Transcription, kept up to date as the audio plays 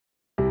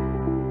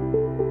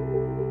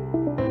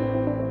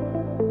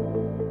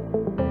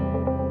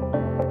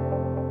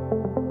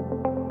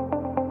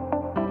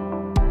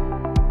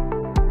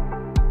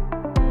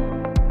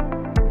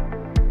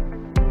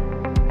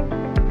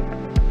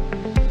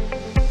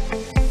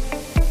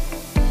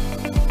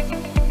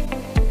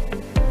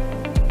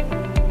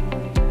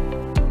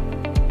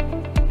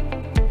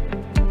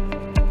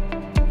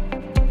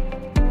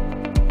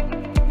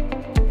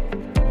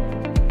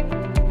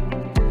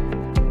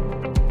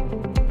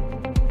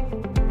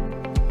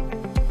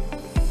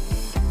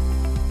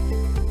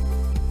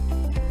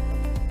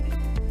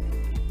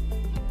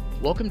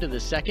Welcome to the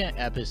second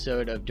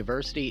episode of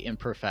Diversity and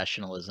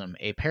Professionalism,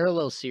 a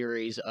parallel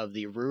series of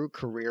the RU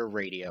Career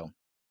Radio,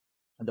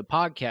 the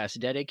podcast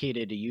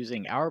dedicated to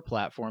using our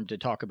platform to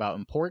talk about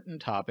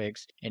important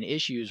topics and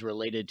issues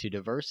related to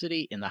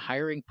diversity in the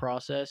hiring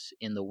process,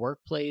 in the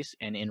workplace,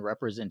 and in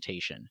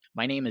representation.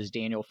 My name is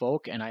Daniel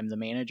Folk, and I'm the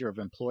Manager of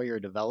Employer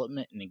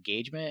Development and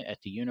Engagement at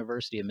the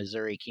University of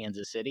Missouri,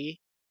 Kansas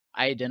City.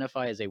 I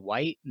identify as a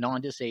white,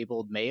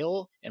 non-disabled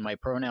male, and my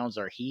pronouns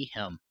are he,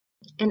 him.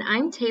 And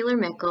I'm Taylor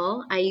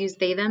Mickle. I use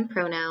they, them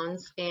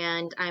pronouns,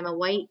 and I'm a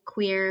white,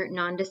 queer,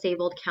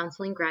 non-disabled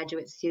counseling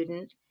graduate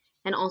student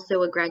and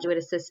also a graduate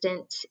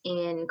assistant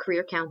in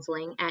career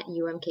counseling at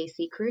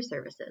UMKC Career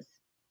Services.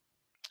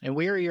 And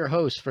we are your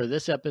hosts for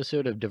this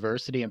episode of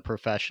Diversity and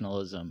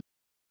Professionalism.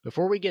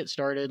 Before we get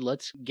started,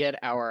 let's get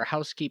our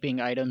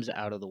housekeeping items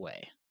out of the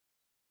way.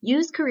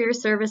 Use Career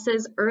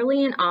Services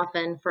early and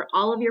often for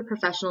all of your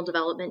professional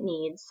development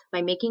needs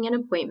by making an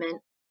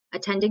appointment,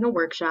 attending a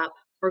workshop,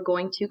 or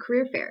going to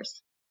career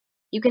fairs.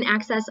 You can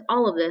access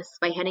all of this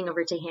by heading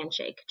over to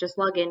Handshake. Just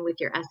log in with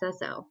your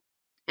SSO.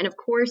 And of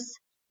course,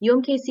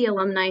 UMKC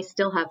alumni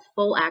still have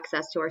full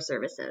access to our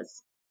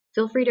services.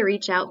 Feel free to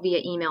reach out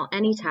via email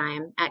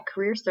anytime at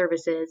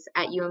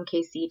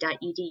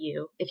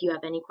careerservices@umkc.edu if you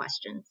have any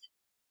questions.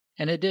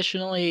 And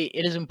additionally,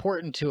 it is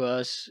important to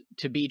us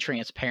to be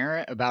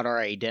transparent about our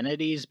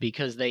identities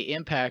because they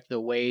impact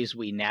the ways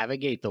we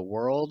navigate the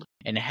world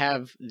and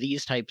have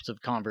these types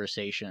of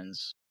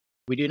conversations.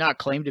 We do not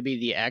claim to be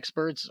the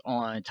experts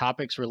on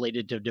topics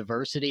related to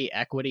diversity,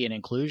 equity, and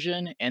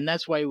inclusion, and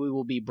that's why we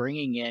will be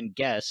bringing in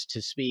guests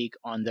to speak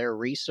on their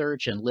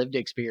research and lived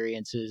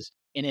experiences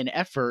in an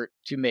effort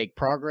to make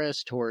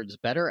progress towards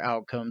better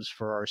outcomes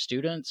for our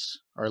students,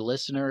 our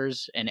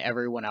listeners, and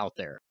everyone out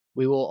there.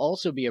 We will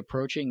also be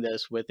approaching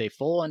this with a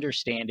full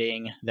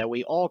understanding that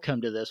we all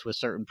come to this with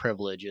certain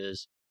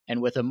privileges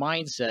and with a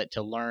mindset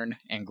to learn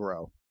and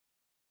grow.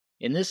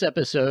 In this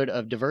episode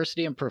of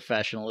Diversity and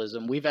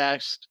Professionalism, we've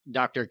asked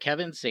Dr.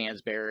 Kevin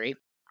Sansberry,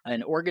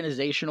 an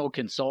organizational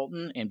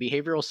consultant and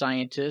behavioral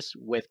scientist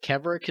with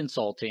KEVRA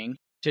Consulting,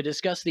 to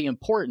discuss the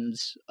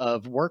importance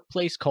of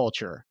workplace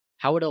culture,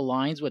 how it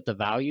aligns with the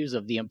values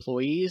of the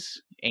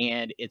employees,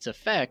 and its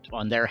effect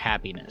on their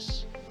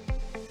happiness.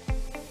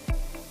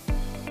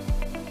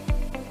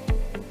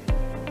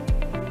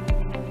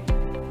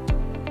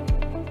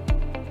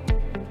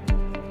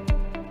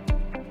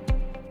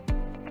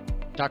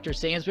 Dr.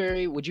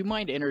 Sansberry, would you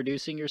mind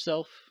introducing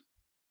yourself?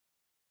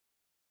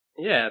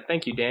 Yeah,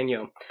 thank you,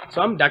 Daniel.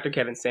 So I'm Dr.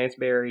 Kevin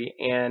Sansberry,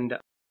 and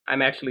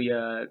I'm actually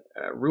a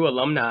RU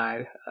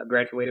alumni,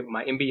 graduated with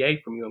my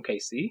MBA from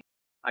UMKC.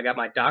 I got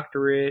my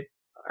doctorate,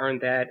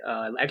 earned that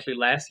actually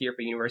last year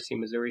for University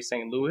of Missouri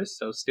St. Louis,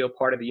 so still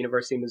part of the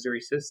University of Missouri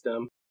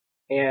system.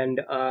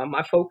 And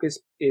my focus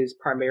is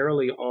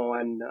primarily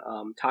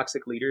on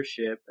toxic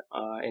leadership,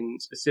 and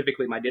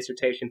specifically my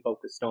dissertation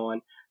focused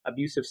on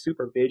abusive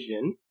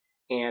supervision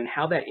and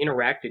how that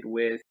interacted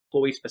with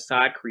employees'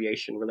 facade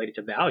creation related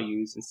to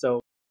values. And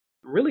so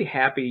I'm really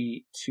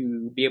happy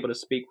to be able to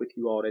speak with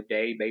you all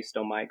today based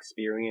on my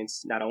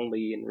experience, not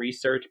only in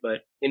research,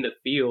 but in the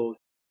field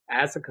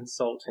as a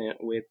consultant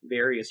with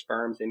various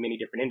firms in many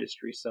different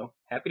industries. So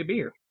happy to be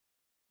here.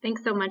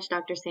 Thanks so much,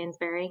 Dr.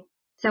 Sansberry.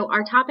 So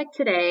our topic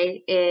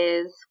today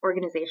is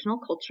organizational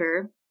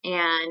culture.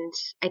 And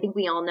I think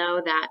we all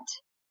know that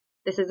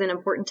this is an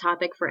important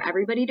topic for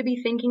everybody to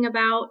be thinking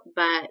about,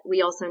 but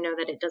we also know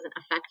that it doesn't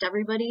affect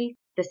everybody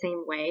the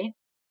same way.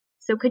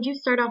 So could you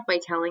start off by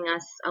telling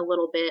us a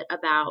little bit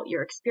about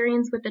your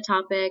experience with the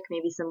topic,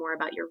 maybe some more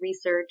about your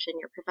research and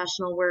your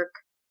professional work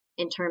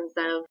in terms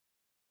of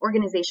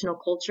organizational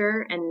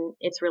culture and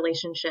its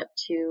relationship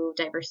to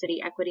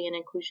diversity, equity, and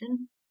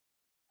inclusion?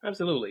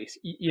 Absolutely.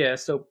 Yeah.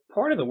 So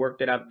part of the work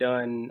that I've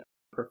done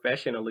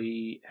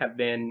professionally have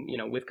been,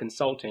 with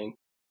consulting.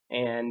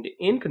 And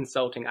in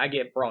consulting, I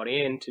get brought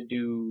in to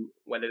do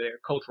whether they're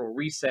cultural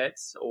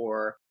resets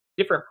or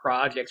different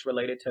projects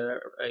related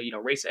to,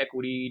 race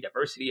equity,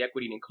 diversity,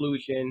 equity, and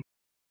inclusion.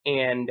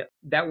 And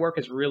that work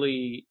has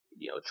really,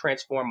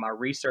 transformed my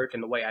research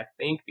and the way I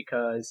think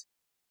because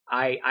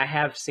I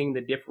have seen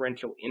the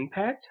differential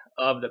impact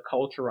of the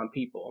culture on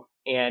people.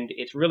 And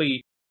it's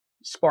really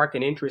sparked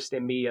an interest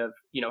in me of,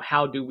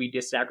 how do we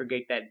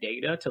disaggregate that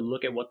data to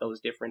look at what those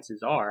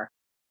differences are.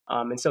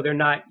 And so they're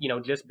not,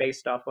 just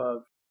based off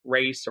of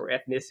race or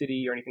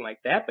ethnicity or anything like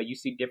that, but you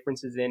see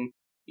differences in,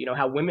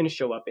 how women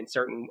show up in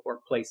certain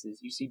workplaces.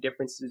 You see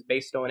differences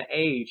based on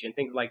age and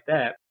things like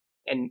that.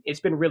 And it's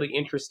been really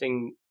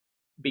interesting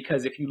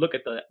because if you look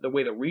at the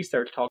way the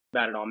research talks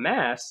about it en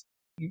masse,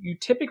 you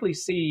typically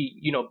see,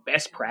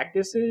 best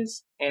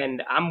practices.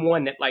 And I'm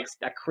one that I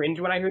cringe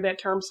when I hear that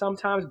term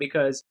sometimes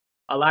because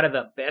a lot of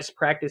the best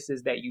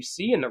practices that you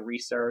see in the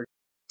research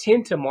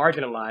tend to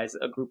marginalize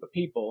a group of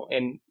people.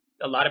 And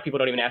a lot of people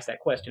don't even ask that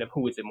question of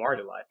who is it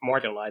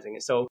marginalizing.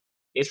 And so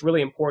it's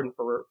really important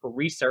for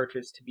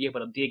researchers to be able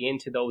to dig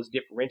into those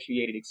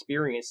differentiated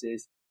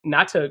experiences,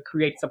 not to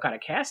create some kind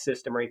of caste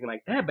system or anything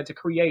like that, but to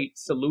create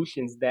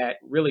solutions that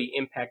really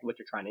impact what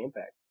you're trying to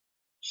impact.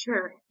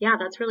 Sure. Yeah,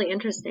 that's really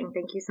interesting.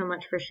 Thank you so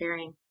much for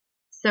sharing.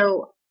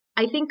 So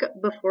I think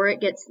before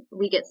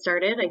we get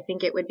started, I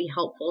think it would be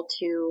helpful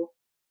to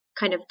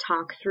kind of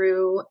talk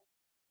through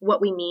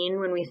what we mean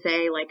when we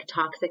say like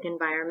toxic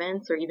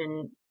environments or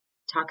even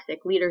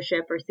toxic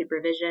leadership or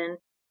supervision,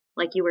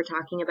 like you were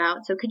talking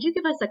about. So could you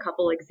give us a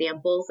couple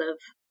examples of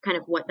kind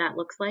of what that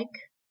looks like?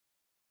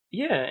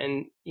 Yeah,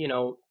 and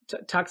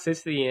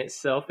toxicity in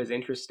itself is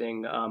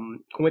interesting.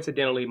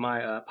 Coincidentally,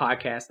 my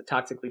podcast, the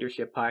Toxic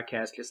Leadership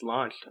Podcast, just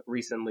launched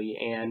recently,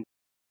 and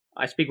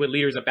I speak with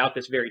leaders about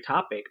this very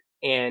topic.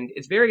 And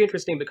it's very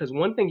interesting because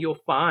one thing you'll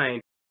find,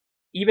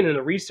 even in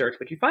the research,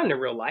 but you find in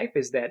real life,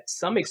 is that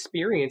some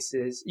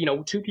experiences,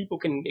 two people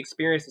can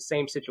experience the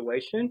same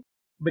situation,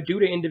 but due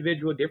to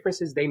individual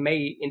differences, they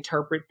may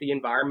interpret the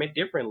environment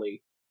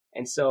differently.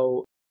 And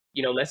so,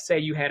 let's say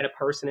you had a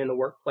person in the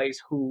workplace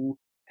who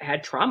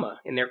had trauma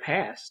in their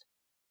past,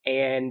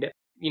 and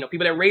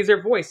people that raise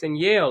their voice and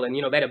yell, and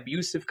that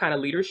abusive kind of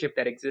leadership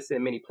that exists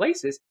in many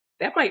places,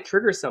 that might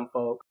trigger some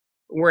folk,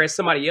 whereas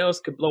somebody else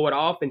could blow it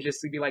off and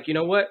just be like, you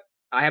know what,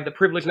 I have the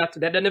privilege not to,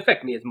 that doesn't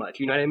affect me as much.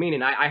 You know what I mean?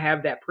 And I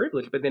have that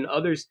privilege, but then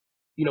others,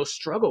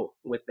 struggle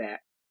with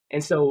that.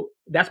 And so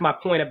that's my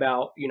point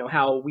about,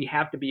 how we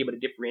have to be able to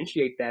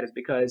differentiate that, is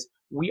because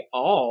we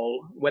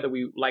all, whether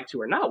we like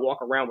to or not,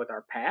 walk around with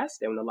our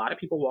past. And a lot of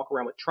people walk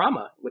around with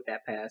trauma with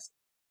that past.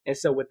 And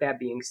so with that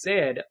being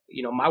said,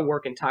 my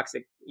work in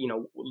toxic,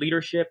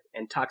 leadership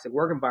and toxic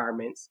work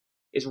environments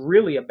is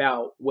really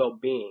about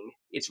well-being.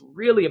 It's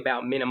really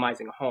about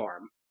minimizing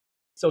harm.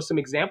 So some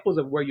examples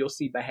of where you'll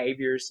see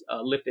behaviors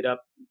lifted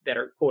up that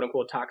are quote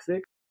unquote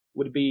toxic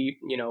would be,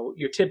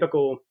 your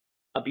typical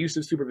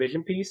abusive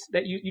supervision piece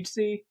that you'd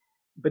see,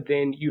 but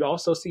then you'd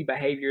also see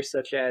behaviors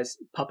such as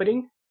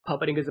puppeting.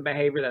 Puppeting is a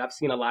behavior that I've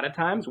seen a lot of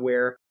times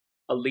where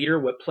a leader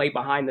would play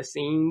behind the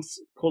scenes,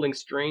 pulling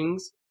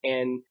strings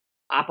and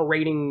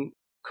operating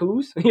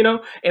coups,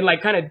 and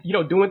like kind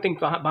of, doing things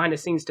behind the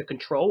scenes to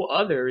control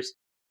others.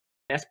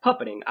 That's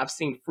puppeting. I've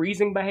seen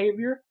freezing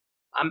behavior.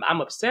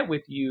 I'm upset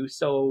with you,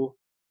 so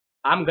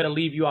I'm going to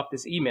leave you off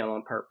this email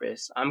on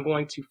purpose. I'm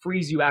going to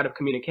freeze you out of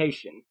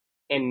communication,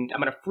 and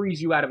I'm going to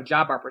freeze you out of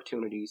job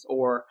opportunities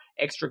or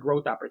extra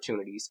growth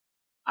opportunities.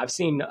 I've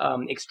seen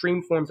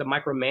extreme forms of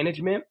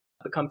micromanagement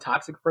become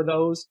toxic for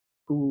those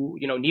who,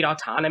 need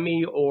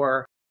autonomy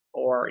or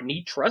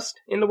need trust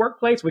in the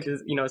workplace, which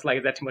is, it's like,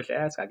 is that too much to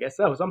ask? I guess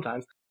so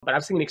sometimes. But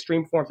I've seen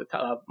extreme forms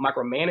of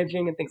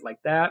micromanaging and things like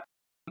that.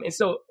 And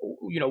so,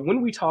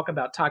 when we talk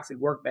about toxic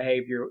work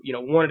behavior,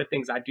 one of the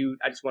things I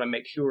just want to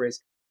make sure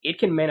is it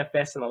can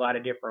manifest in a lot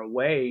of different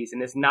ways.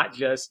 And it's not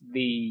just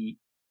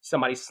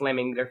somebody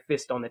slamming their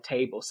fist on the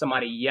table,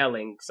 somebody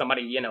yelling,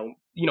 somebody,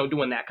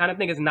 doing that kind of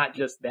thing. It's not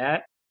just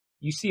that.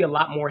 You see a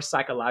lot more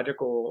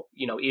psychological,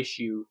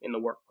 issue in the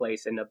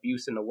workplace and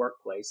abuse in the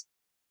workplace.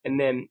 And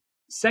then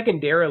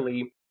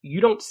secondarily, you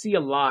don't see a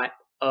lot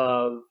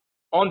of,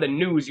 on the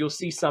news, you'll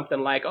see something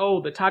like,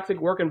 oh, the toxic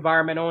work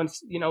environment on,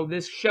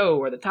 this show,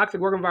 or the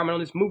toxic work environment on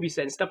this movie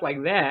set and stuff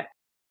like that.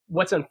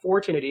 What's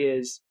unfortunate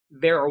is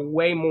there are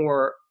way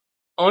more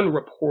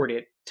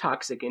unreported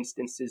toxic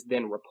instances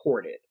than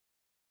reported.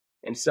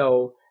 And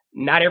so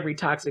not every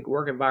toxic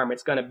work environment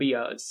is going to be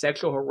a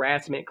sexual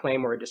harassment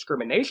claim or a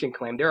discrimination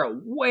claim. There are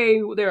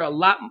a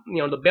lot,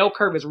 the bell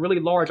curve is really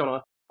large on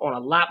a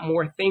lot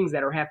more things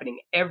that are happening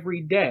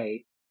every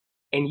day.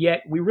 And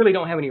yet we really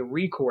don't have any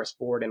recourse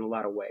for it in a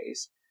lot of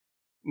ways.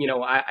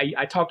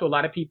 I talk to a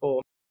lot of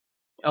people,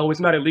 oh, it's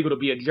not illegal to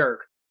be a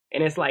jerk.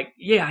 And it's like,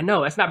 yeah, I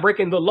know that's not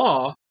breaking the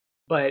law,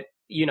 but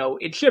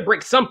it should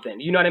break something,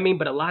 you know what I mean?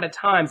 But a lot of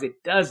times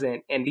it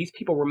doesn't. And these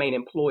people remain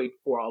employed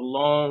for a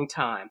long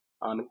time,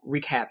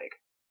 wreak havoc.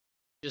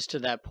 Just to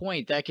that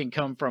point, that can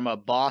come from a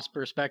boss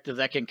perspective.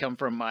 That can come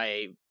from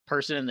my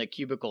person in the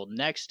cubicle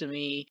next to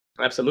me.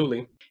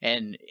 Absolutely.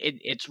 And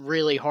it's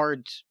really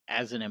hard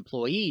as an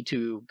employee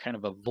to kind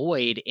of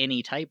avoid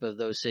any type of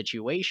those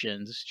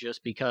situations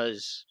just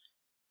because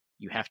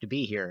you have to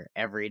be here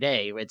every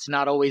day. It's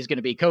not always going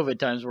to be COVID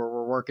times where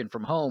we're working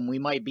from home. We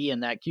might be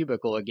in that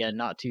cubicle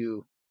again,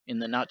 in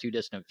the not too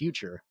distant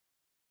future.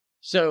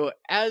 So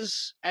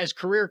as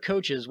career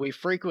coaches, we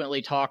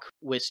frequently talk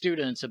with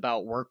students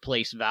about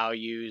workplace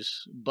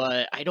values,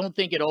 but I don't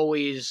think it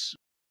always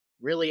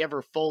really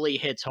ever fully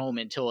hits home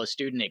until a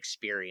student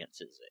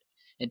experiences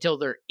it, until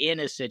they're in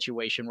a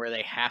situation where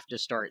they have to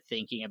start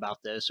thinking about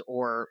this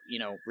or,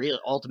 really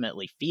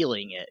ultimately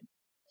feeling it.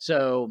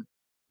 So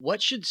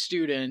what should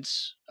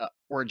students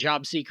or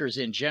job seekers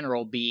in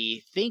general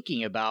be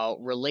thinking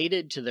about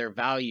related to their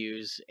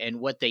values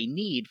and what they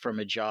need from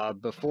a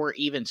job before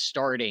even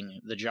starting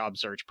the job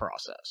search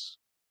process?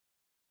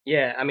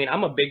 Yeah, I mean,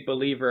 I'm a big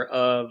believer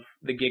of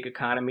the gig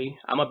economy.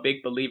 I'm a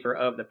big believer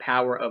of the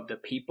power of the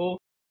people.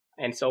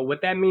 And so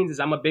what that means is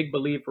I'm a big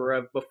believer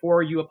of,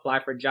 before you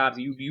apply for jobs,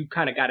 you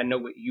kind of got to know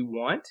what you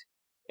want,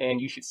 and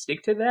you should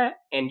stick to that,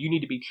 and you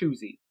need to be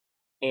choosy.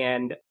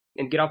 And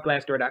get off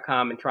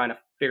Glassdoor.com and trying to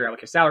figure out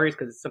what your salary is,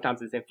 because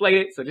sometimes it's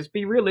inflated. So just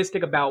be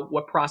realistic about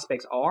what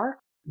prospects are,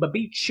 but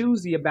be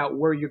choosy about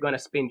where you're going to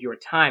spend your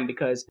time,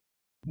 because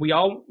we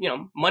all,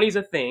 money's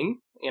a thing.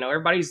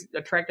 Everybody's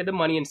attracted to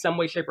money in some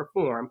way, shape, or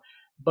form,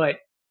 but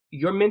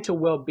your mental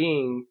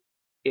well-being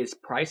is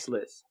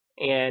priceless.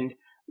 And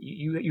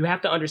you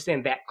have to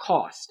understand that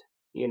cost,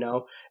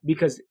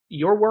 because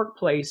your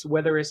workplace,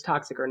 whether it's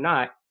toxic or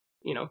not,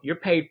 you're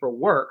paid for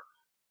work,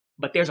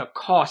 but there's a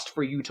cost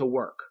for you to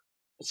work.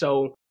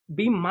 So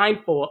be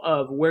mindful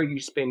of where you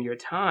spend your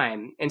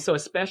time. And so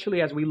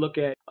especially as we look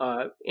at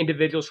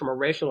individuals from a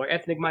racial or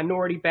ethnic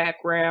minority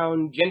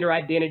background, gender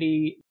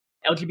identity,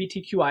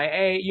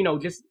 LGBTQIA,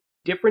 just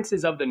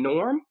differences of the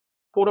norm,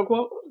 quote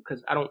unquote,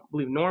 because I don't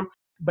believe norm.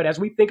 But as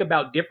we think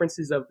about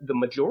differences of the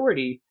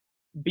majority,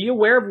 be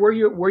aware of where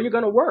you're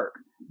going to work.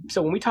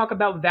 So when we talk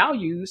about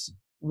values,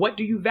 what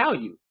do you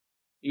value?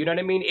 You know what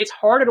I mean? It's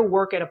harder to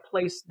work at a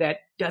place that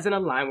doesn't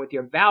align with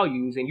your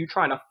values and you're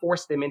trying to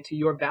force them into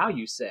your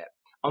value set.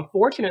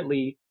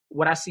 Unfortunately,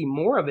 what I see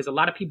more of is a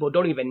lot of people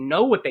don't even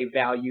know what they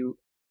value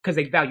because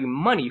they value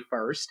money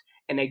first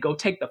and they go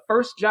take the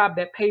first job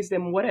that pays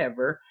them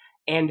whatever.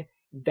 And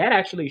that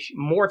actually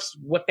morphs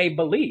what they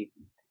believe.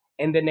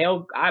 And then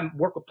I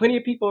work with plenty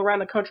of people around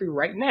the country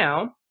right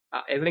now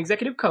as an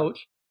executive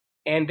coach,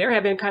 and they're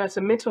having kind of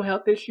some mental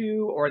health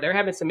issue, or they're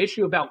having some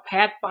issue about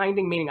path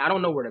finding, meaning I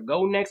don't know where to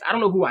go next. I don't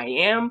know who I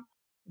am.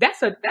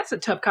 That's a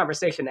tough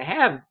conversation to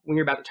have when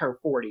you're about to turn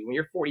 40, when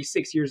you're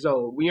 46 years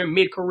old, when you're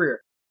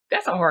mid-career.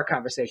 That's a hard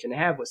conversation to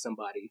have with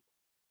somebody.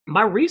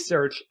 My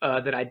research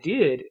that I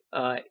did,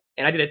 and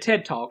I did a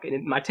TED Talk,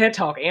 and my TED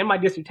Talk and my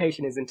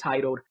dissertation is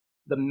entitled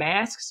 "The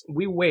Masks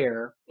We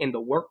Wear in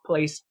the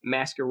Workplace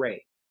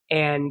Masquerade."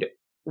 And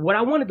what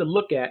I wanted to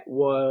look at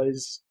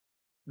was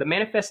the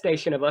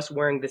manifestation of us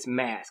wearing this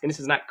mask. And this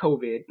is not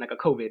COVID, like a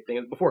COVID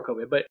thing, before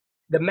COVID, but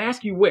the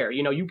mask you wear,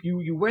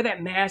 you wear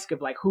that mask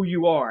of like who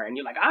you are. And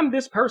you're like, I'm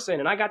this person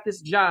and I got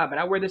this job and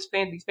I wear these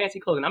fancy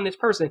clothes and I'm this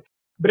person.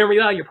 But in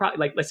reality, you're probably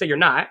like, let's say you're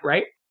not,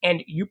 right?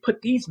 And you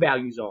put these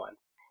values on.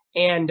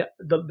 And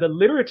the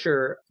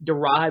literature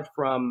derived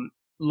from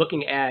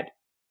looking at,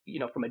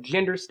 from a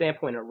gender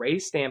standpoint, a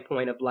race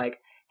standpoint of like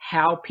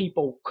how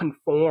people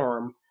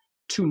conform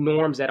to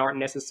norms that aren't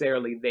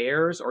necessarily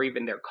theirs or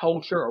even their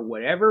culture or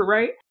whatever,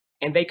 right?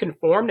 And they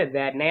conform to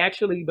that and they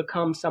actually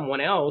become someone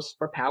else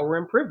for power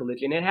and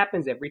privilege. And it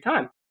happens every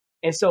time.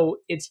 And so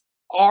it's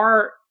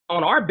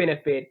on our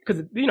benefit,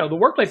 because, the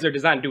workplaces are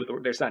designed to do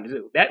what they're designed to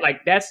do.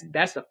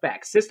 That's the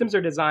fact. Systems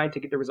are designed to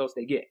get the results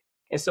they get.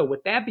 And so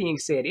with that being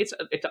said, it's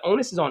the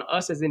onus is on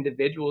us as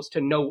individuals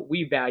to know what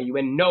we value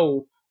and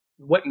know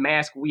what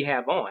mask we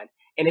have on.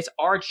 And it's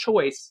our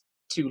choice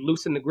to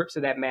loosen the grips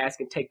of that mask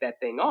and take that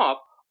thing off.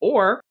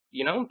 Or,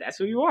 that's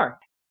who you are.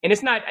 And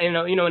it's not, and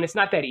it's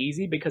not that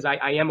easy because I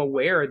am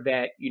aware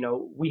that,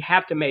 we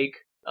have to make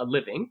a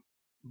living,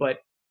 but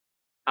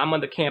I'm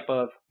on the camp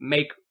of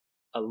make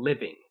a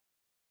living.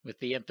 With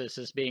the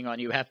emphasis being on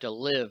you have to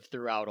live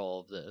throughout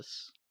all of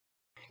this.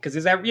 Because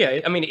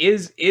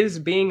is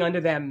being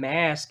under that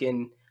mask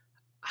and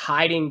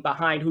hiding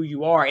behind who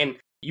you are, and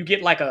you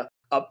get like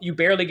you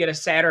barely get a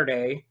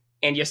Saturday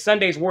and your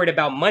Sunday's worried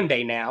about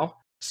Monday now.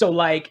 So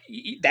like,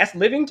 that's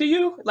living to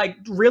you? Like,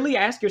 really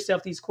ask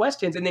yourself these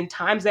questions and then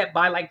times that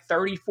by like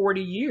 30, 40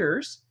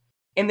 years.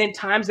 And then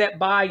times that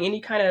by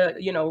any kind of,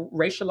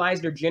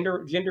 racialized or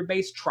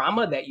gender-based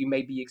trauma that you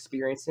may be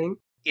experiencing.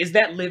 Is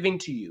that living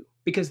to you?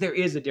 Because there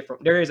is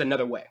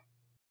another way.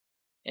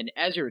 And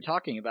as you were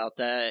talking about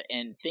that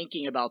and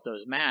thinking about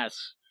those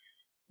masks,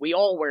 we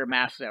all wear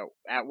masks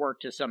at work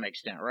to some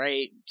extent,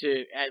 right?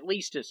 At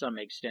least to some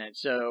extent.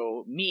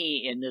 So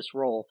me in this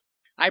role,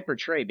 I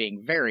portray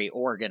being very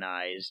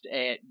organized,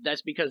 and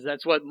that's because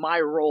that's what my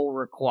role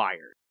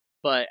requires.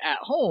 But at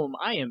home,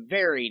 I am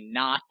very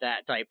not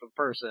that type of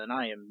person.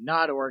 I am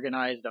not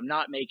organized. I'm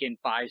not making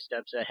 5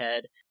 steps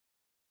ahead.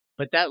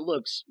 But that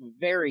looks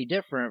very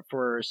different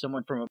for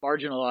someone from a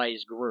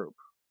marginalized group,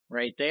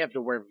 right? They have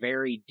to wear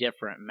very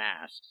different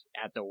masks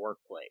at the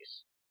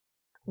workplace.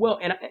 Well,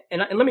 and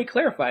let me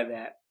clarify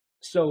that.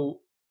 So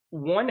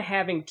one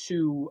having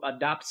to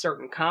adopt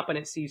certain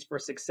competencies for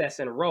success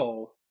in a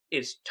role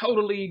is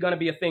totally going to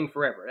be a thing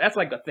forever. That's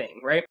like a thing,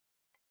 right?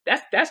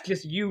 That's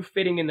just you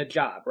fitting in the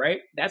job, right?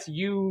 That's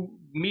you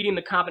meeting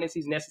the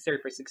competencies necessary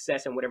for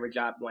success in whatever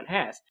job one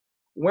has.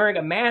 Wearing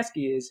a mask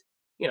is,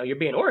 you're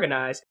being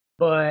organized,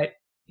 but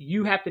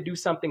you have to do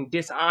something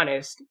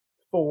dishonest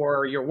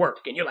for your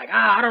work. And you're like,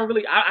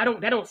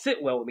 that don't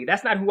sit well with me.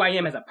 That's not who I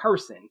am as a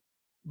person.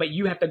 But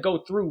you have to go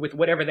through with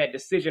whatever that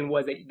decision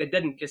was that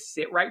doesn't just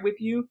sit right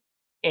with you.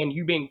 And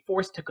you being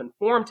forced to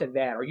conform to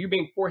that, or you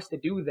being forced to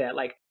do that,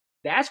 like,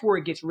 that's where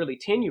it gets really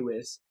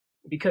tenuous,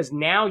 because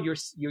now you're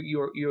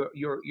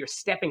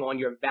stepping on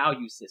your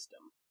value system.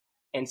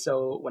 And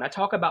so when I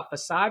talk about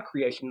facade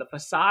creation, the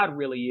facade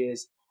really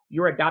is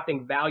you're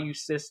adopting value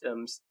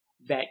systems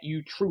that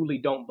you truly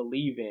don't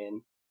believe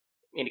in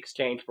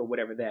exchange for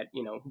whatever that,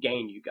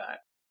 gain you got.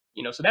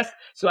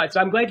 So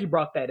I'm glad you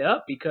brought that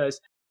up, because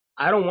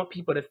I don't want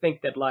people to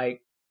think that like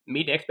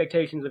meeting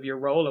expectations of your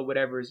role or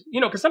whatever is,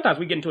 because sometimes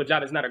we get into a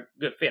job that's not a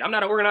good fit. I'm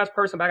not an organized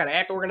person, but I got to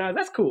act organized.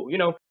 That's cool,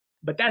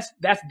 but that's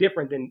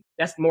different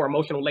that's more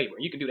emotional labor.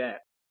 You can do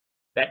that.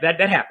 That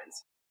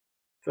happens.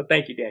 So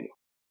thank you, Daniel.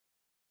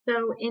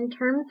 So in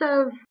terms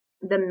of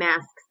the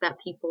masks that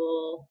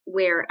people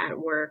wear at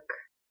work,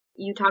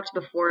 you talked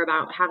before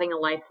about having a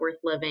life worth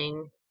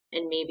living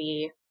and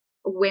maybe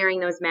wearing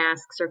those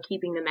masks or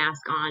keeping the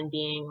mask on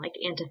being like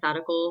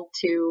antithetical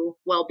to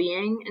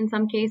well-being in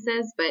some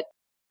cases. But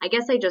I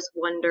guess I just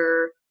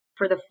wonder,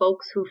 for the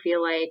folks who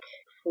feel like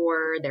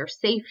for their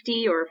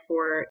safety or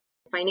for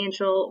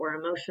financial or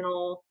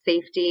emotional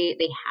safety,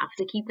 they have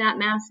to keep that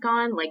mask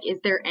on. Like, is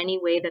there any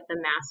way that the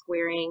mask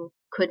wearing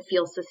could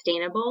feel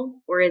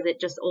sustainable, or is it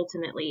just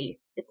ultimately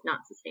it's not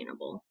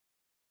sustainable?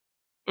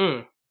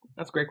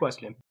 That's a great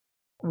question.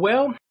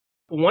 Well,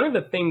 one of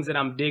the things that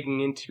I'm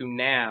digging into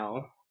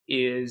now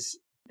is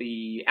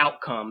the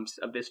outcomes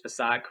of this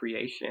facade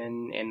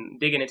creation, and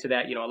digging into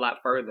that, a lot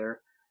further.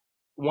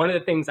 One of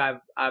the things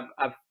I've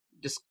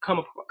just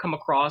come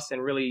across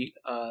and really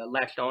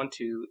latched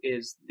onto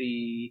is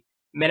the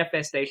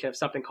manifestation of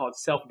something called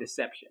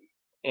self-deception.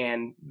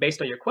 And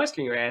based on your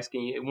question you're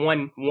asking,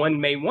 one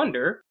may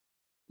wonder,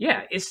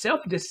 is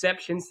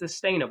self-deception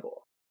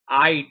sustainable?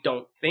 I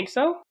don't think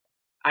so.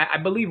 I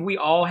believe we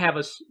all have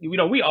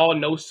we all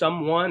know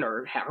someone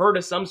or have heard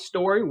of some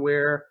story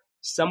where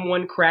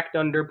someone cracked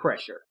under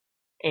pressure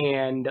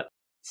and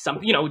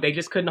they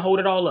just couldn't hold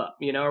it all up,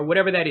 or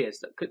whatever that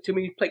is, too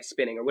many plates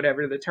spinning or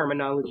whatever the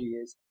terminology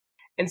is.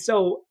 And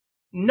so,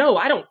 no,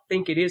 I don't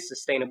think it is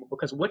sustainable,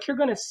 because what you're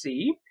going to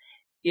see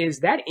is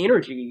that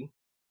energy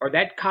or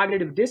that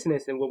cognitive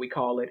dissonance, and what we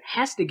call it,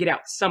 has to get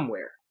out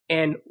somewhere.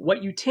 And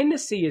what you tend to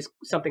see is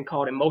something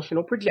called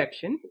emotional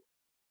projection.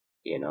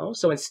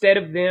 So instead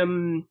of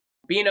them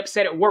being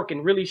upset at work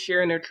and really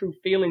sharing their true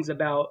feelings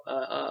about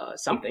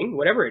something,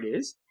 whatever it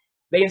is,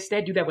 they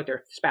instead do that with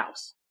their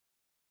spouse.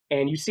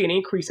 And you see an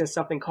increase in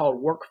something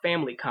called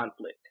work-family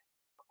conflict.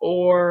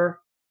 Or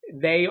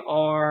they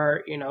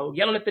are,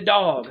 yelling at the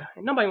dog.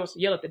 And nobody wants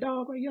to yell at the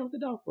dog. What are you yelling at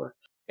the dog for?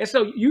 And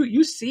so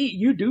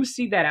you do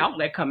see that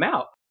outlet come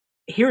out.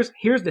 Here's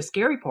the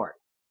scary part.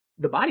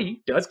 The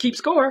body does keep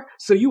score.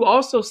 So you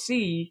also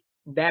see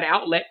that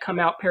outlet come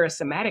out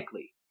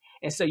parasympathetically.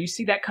 And so you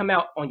see that come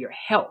out on your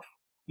health.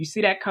 You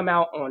see that come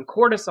out on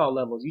cortisol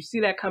levels. You see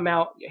that come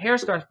out, your hair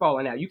starts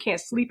falling out. You can't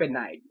sleep at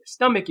night,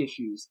 stomach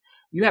issues.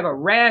 You have a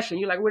rash and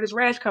you're like, where does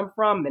rash come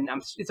from? And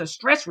it's a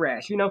stress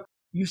rash.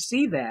 You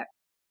see that.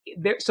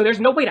 So there's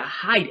no way to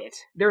hide it.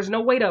 There's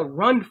no way to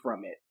run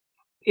from it.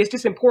 It's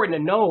just important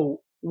to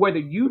know whether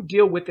you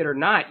deal with it or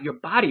not, your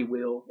body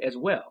will as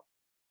well.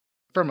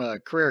 From a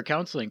career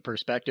counseling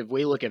perspective,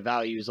 we look at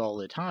values all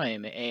the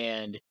time,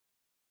 and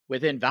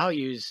within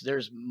values,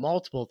 there's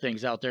multiple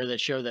things out there that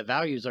show that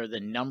values are the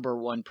number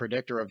one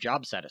predictor of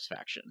job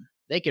satisfaction.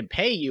 They can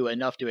pay you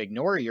enough to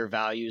ignore your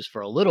values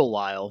for a little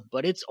while,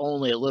 but it's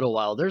only a little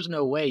while. There's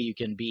no way you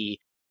can be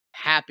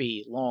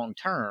happy long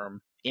term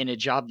in a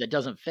job that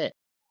doesn't fit.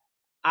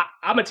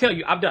 I'm going to tell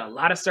you, I've done a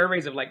lot of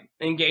surveys of like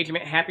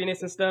engagement,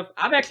 happiness and stuff.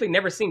 I've actually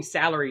never seen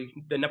salary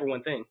the number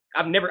one thing.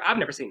 I've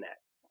never seen that.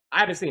 I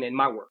haven't seen it in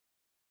my work.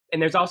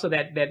 And there's also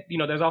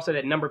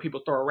that number people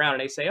throw around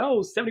and they say,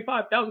 oh,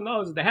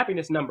 $75,000 is the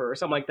happiness number or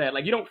something like that.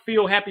 Like, you don't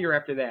feel happier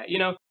after that,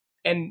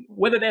 and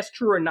whether that's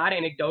true or not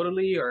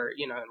anecdotally or,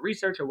 in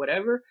research or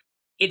whatever,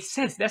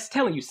 that's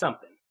telling you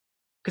something.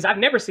 Because I've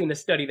never seen a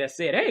study that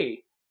said,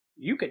 hey,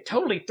 you could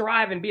totally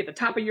thrive and be at the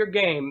top of your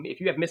game if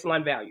you have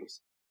misaligned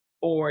values.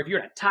 Or if you're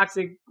in a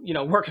toxic,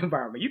 work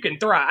environment, you can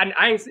thrive.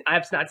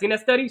 I've not seen that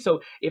study.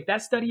 So if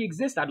that study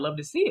exists, I'd love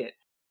to see it.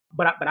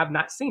 But I've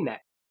not seen that.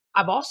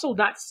 I've also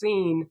not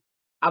seen,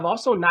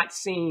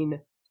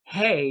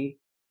 hey,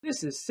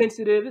 this is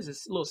sensitive, this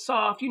is a little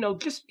soft,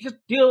 just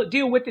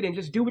deal with it and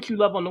just do what you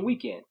love on the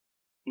weekend.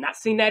 Not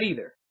seen that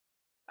either.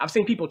 I've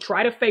seen people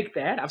try to fake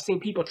that. I've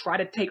seen people try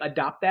to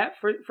adopt that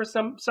for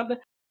something.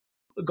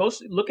 Go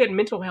look at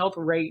mental health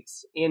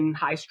rates in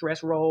high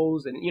stress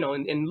roles, and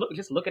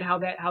look at how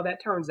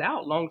that turns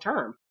out long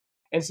term.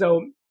 And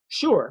so,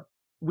 sure,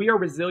 we are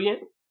resilient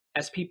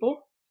as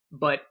people,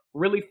 but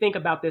really think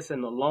about this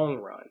in the long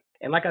run.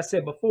 And like I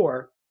said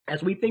before,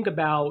 as we think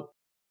about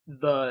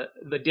the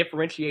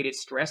differentiated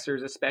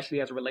stressors,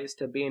 especially as it relates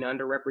to being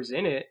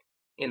underrepresented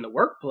in the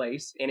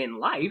workplace and in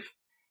life,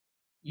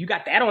 you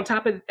got that on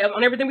top of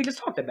on everything we just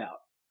talked about.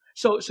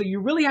 So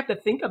you really have to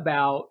think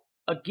about,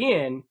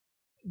 again,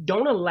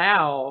 don't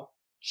allow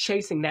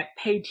chasing that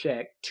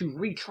paycheck to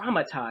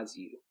re-traumatize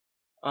you.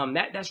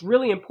 That's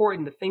really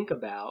important to think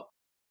about,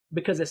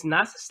 because it's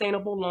not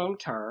sustainable long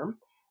term.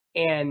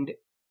 And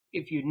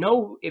if you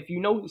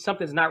know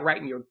something's not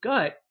right in your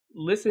gut,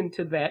 listen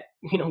to that.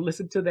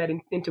 Listen to that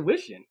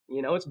intuition.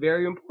 It's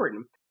very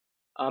important.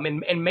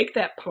 And make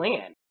that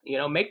plan.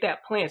 Make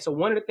that plan. So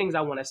one of the things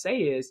I want to say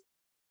is,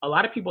 a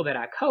lot of people that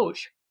I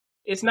coach,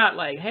 it's not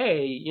like,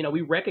 hey,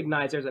 we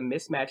recognize there's a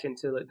mismatch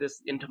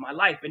into my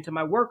life, into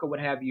my work or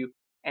what have you,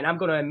 and I'm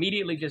going to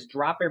immediately just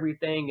drop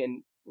everything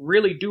and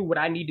really do what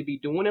I need to be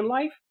doing in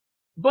life.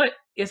 But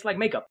it's like,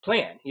 make a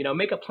plan,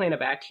 make a plan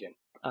of action,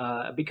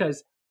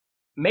 because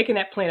making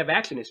that plan of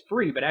action is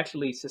free, but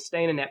actually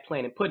sustaining that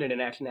plan and putting it in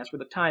action, that's where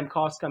the time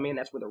costs come in.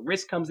 That's where the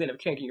risk comes in of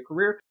changing your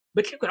career.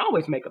 but you can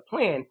always make a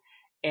plan.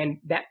 And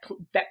that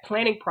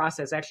planning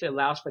process actually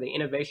allows for the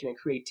innovation and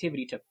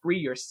creativity to free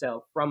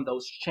yourself from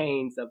those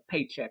chains of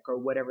paycheck or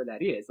whatever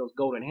that is, those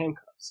golden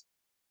handcuffs.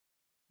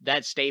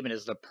 That statement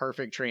is the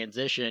perfect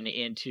transition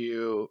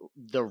into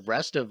the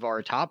rest of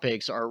our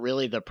topics are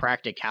really the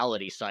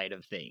practicality side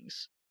of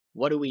things.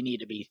 What do we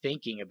need to be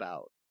thinking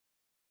about?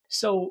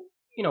 So,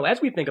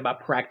 as we think about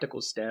practical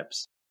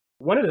steps,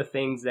 one of the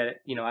things that,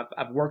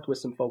 I've worked with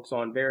some folks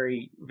on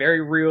very,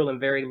 very real and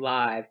very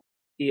live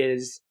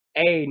is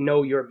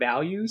know your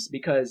values,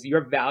 because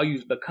your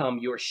values become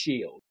your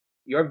shield.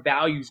 Your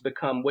values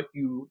become what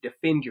you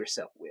defend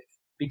yourself with.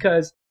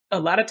 Because a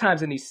lot of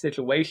times in these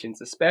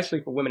situations, especially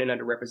for women and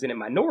underrepresented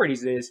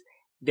minorities, is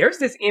there's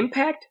this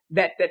impact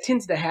that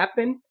tends to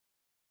happen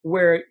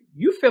where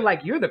you feel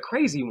like you're the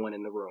crazy one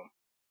in the room.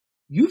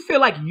 You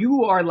feel like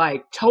you are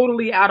like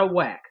totally out of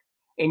whack.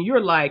 And you're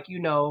like,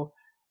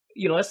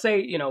 let's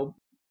say,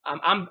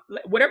 I'm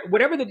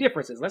whatever the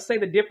difference is. Let's say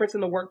the difference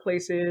in the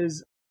workplace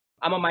is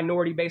I'm a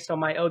minority based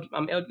on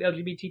I'm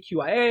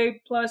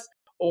LGBTQIA plus,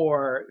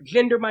 or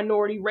gender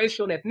minority,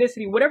 racial and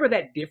ethnicity, whatever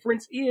that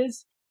difference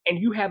is, and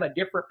you have a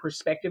different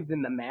perspective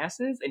than the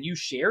masses and you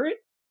share it,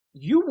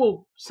 you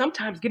will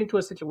sometimes get into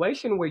a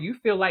situation where you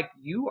feel like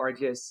you are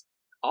just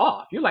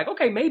off. You're like,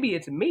 okay, maybe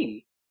it's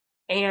me.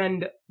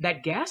 And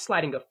that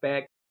gaslighting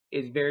effect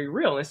is very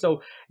real. And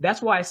so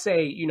that's why I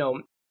say,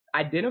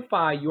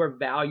 identify your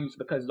values,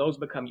 because those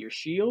become your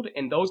shield,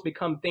 and those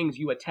become things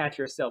you attach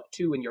yourself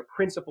to, and your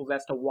principles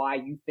as to why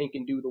you think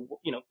and do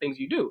the things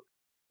you do.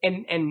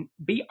 And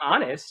be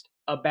honest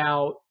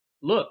about,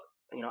 look,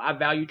 I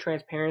value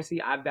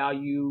transparency. I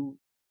value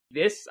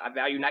this. I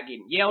value not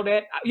getting yelled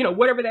at,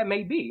 whatever that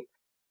may be.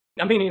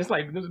 I mean, it's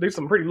like there's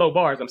some pretty low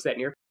bars I'm setting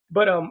here,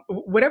 but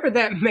whatever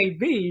that may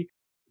be,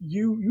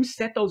 you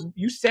set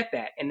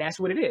that, and that's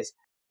what it is.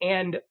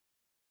 And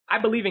I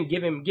believe in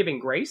giving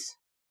grace,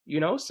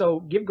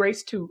 so give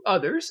grace to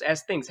others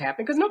as things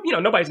happen, because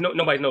nobody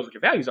knows what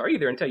your values are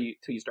either until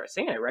you start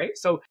saying it, right?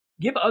 So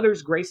give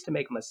others grace to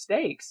make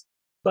mistakes,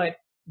 but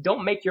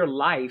don't make your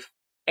life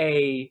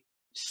a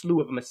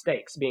slew of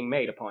mistakes being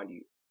made upon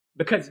you,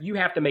 because you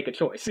have to make a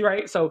choice,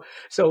 right? So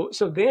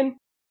then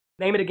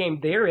name of the game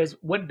there is,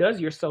 what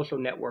does your social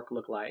network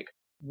look like?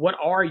 What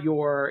are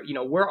your,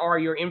 where are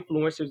your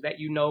influencers that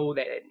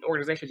that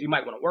organizations you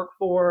might want to work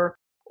for,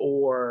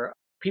 or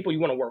people you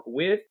want to work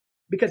with?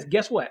 Because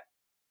guess what?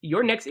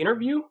 Your next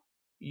interview,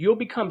 you'll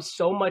become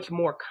so much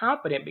more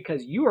confident,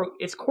 because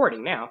it's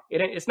courting now.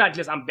 It's not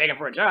just I'm begging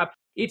for a job.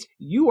 It's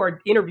you are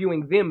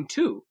interviewing them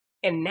too.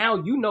 And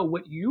now you know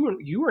what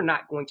you are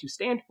not going to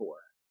stand for,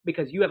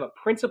 because you have a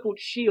principled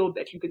shield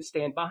that you can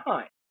stand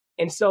behind.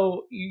 And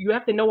so you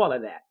have to know all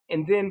of that.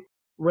 And then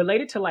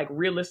related to like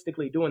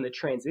realistically doing the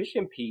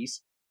transition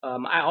piece,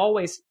 I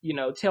always,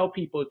 tell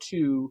people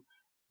to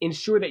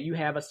ensure that you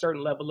have a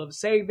certain level of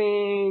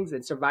savings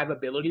and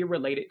survivability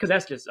related, because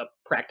that's just a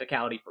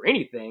practicality for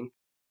anything.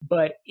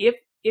 But if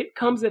it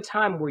comes a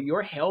time where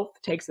your health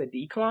takes a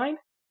decline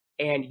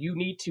and you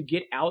need to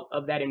get out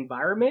of that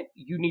environment,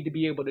 you need to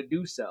be able to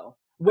do so,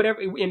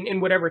 whatever in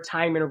whatever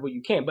time interval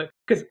you can. But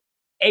because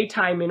a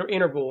time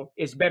interval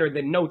is better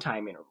than no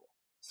time interval.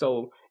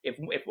 So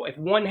if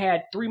one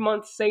had 3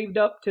 months saved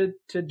up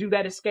to do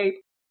that escape,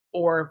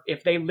 or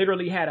if they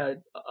literally had a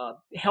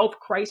health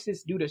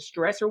crisis due to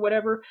stress or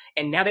whatever,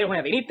 and now they don't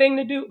have anything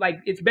to do, like,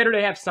 it's better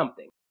to have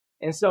something.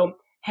 And so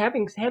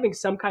having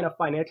some kind of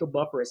financial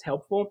buffer is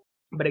helpful.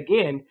 But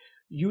again,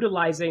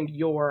 utilizing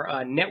your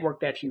network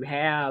that you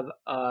have,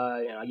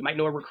 you might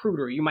know a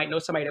recruiter, you might know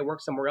somebody that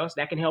works somewhere else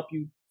that can help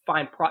you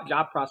find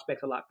job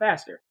prospects a lot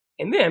faster.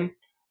 And then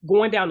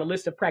going down the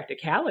list of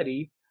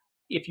practicality,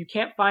 if you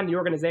can't find the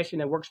organization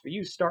that works for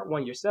you, start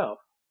one yourself.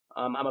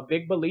 I'm a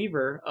big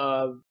believer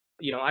of,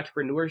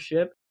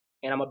 entrepreneurship,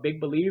 and I'm a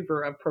big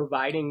believer of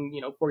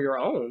providing, for your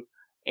own.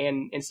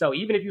 And so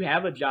even if you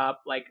have a job,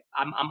 like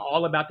I'm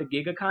all about the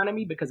gig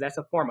economy, because that's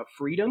a form of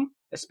freedom,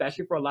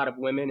 especially for a lot of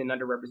women and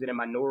underrepresented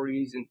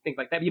minorities and things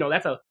like that.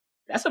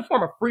 That's a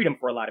form of freedom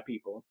for a lot of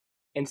people.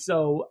 And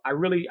so I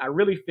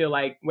really feel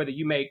like whether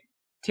you make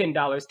 $10,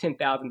 $10,000,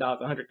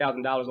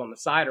 $100,000 on the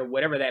side, or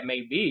whatever that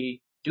may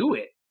be, do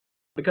it,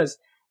 because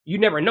you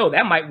never know,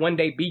 that might one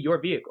day be your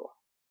vehicle.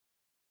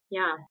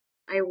 Yeah.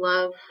 I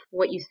love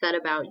what you said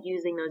about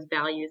using those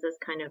values as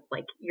kind of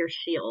like your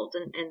shield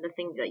and the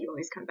thing that you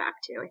always come back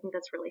to. I think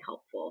that's really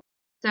helpful.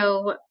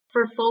 So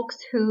for folks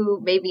who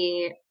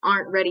maybe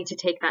aren't ready to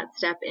take that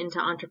step into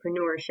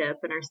entrepreneurship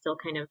and are still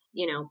kind of,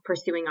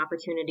 pursuing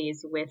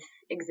opportunities with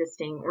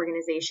existing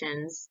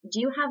organizations,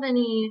 do you have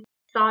any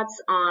thoughts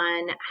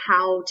on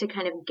how to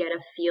kind of get a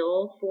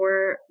feel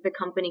for the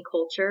company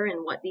culture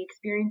and what the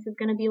experience is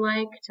going to be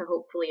like to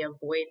hopefully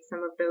avoid some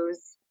of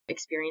those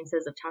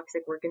experiences of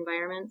toxic work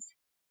environments?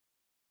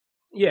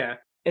 Yeah.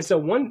 And so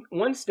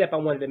one step I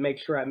wanted to make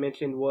sure I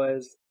mentioned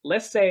was,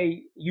 let's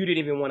say you didn't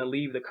even want to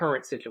leave the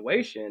current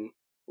situation.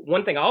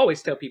 One thing I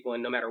always tell people,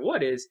 and no matter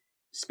what, is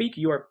speak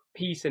your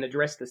piece and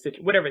address the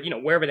situation, whatever,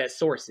 wherever that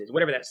source is,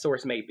 whatever that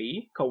source may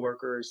be,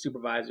 coworkers,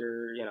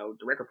 supervisor,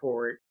 direct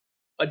report,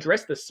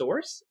 address the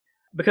source.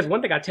 Because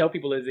one thing I tell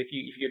people is if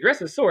you address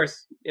the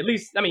source, at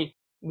least, I mean,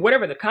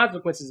 whatever the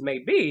consequences may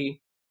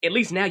be, at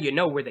least now you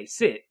know where they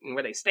sit and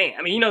where they stand.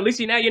 I mean, at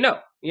least now you know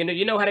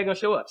how they're gonna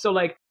show up. So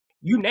like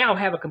you now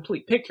have a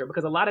complete picture,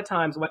 because a lot of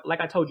times, like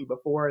I told you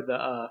before,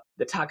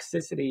 the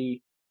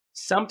toxicity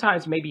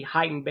sometimes may be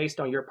heightened based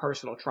on your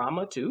personal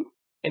trauma too.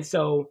 And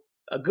so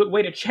a good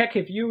way to check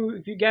if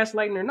you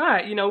gaslighting or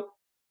not,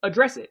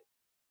 address it,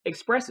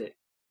 express it,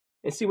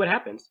 and see what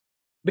happens.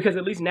 Because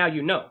at least now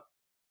you know.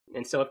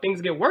 And so if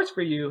things get worse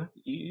for you,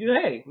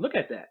 hey, look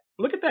at that.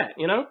 Look at that,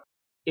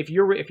 If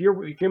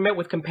you're met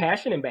with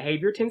compassion and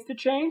behavior tends to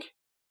change,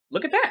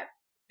 look at that.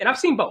 And I've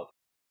seen both.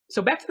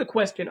 So back to the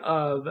question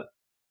of,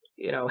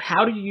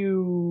 how do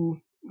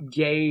you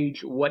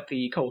gauge what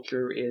the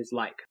culture is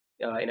like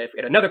in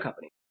another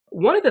company?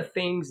 One of the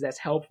things that's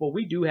helpful,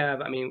 we do have,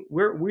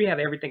 we have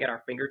everything at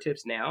our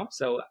fingertips now.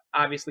 So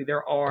obviously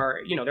there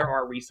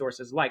are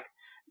resources like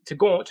to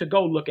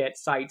go look at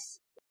sites,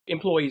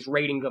 employees'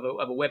 rating of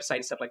a website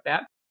and stuff like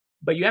that.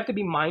 But you have to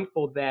be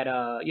mindful that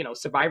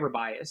survivor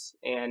bias,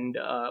 and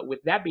with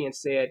that being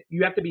said,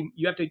 you have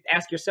to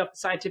ask yourself the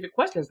scientific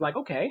questions like,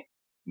 okay,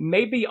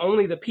 maybe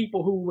only the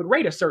people who would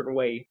rate a certain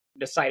way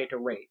decided to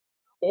rate,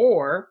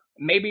 or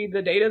maybe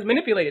the data is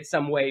manipulated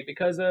some way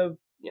because of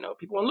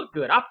people want to look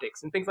good,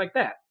 optics, and things like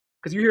that.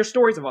 Because you hear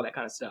stories of all that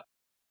kind of stuff.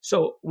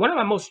 So one of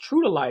my most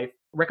true to life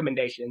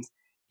recommendations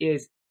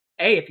is,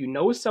 if you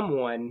know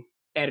someone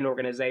at an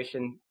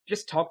organization,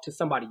 just talk to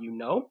somebody you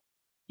know.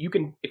 You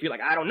can, if you're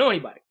like, I don't know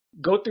anybody,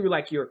 go through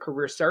like your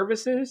career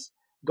services,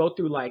 go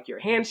through like your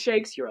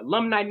handshakes, your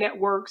alumni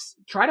networks.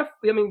 Try to,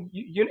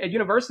 at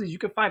universities, you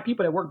can find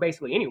people that work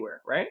basically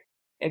anywhere, right?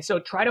 And so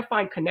try to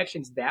find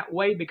connections that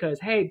way, because,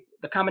 hey,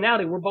 the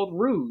commonality, we're both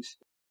ruse.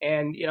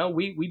 And,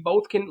 we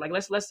both can, like,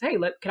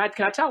 can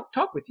I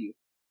talk with you?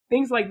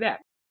 Things like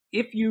that.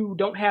 If you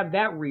don't have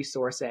that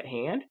resource at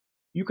hand,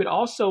 you could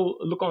also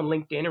look on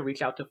LinkedIn and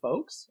reach out to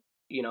folks.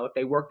 If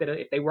they work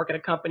at a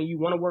company you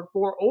want to work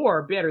for,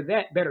 or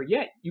better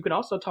yet, you can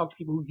also talk to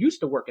people who used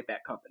to work at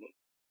that company.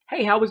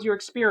 Hey, how was your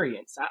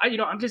experience?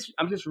 I'm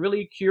just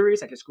really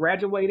curious. I just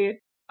graduated.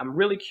 I'm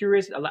really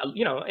curious. And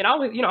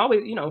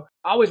I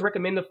always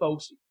recommend to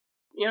folks,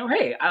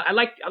 hey, I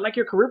like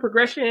your career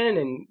progression,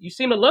 and you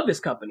seem to love this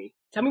company.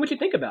 Tell me what you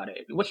think about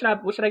it. What should I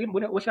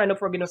know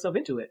before I get myself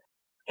into it?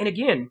 And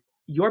again,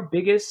 your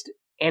biggest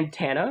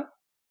antenna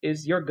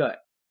is your gut.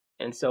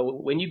 And so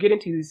when you get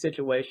into these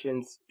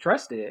situations,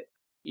 trust it.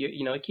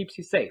 It keeps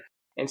you safe.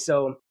 And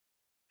so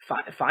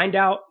find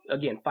out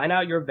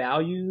your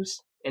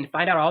values, and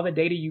find out all the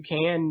data you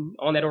can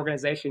on that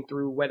organization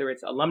through whether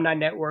it's alumni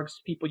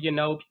networks, people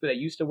people that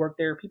used to work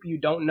there, people you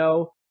don't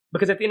know.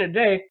 Because at the end of the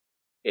day,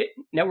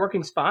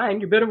 networking's fine.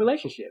 You're building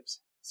relationships.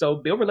 So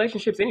build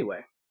relationships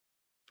anyway.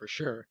 For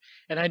sure.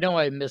 And I know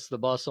I missed the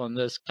bus on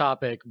this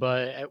topic,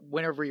 but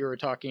whenever you were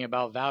talking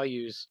about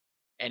values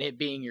and it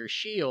being your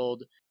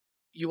shield,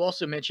 you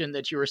also mentioned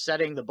that you were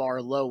setting the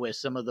bar low with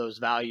some of those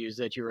values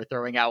that you were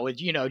throwing out with,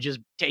 just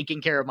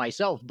taking care of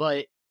myself.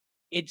 But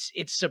it's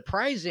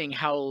surprising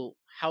how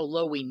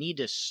low we need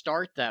to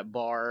start that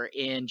bar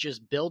in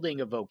just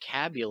building a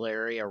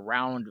vocabulary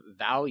around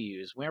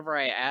values. Whenever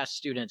I ask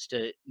students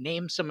to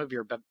name some of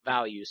your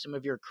values, some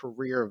of your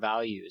career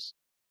values,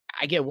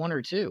 I get one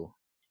or two.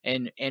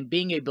 And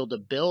being able to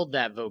build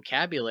that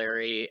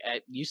vocabulary,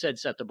 you said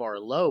set the bar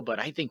low, but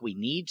I think we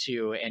need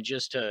to, and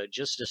just to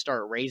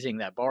start raising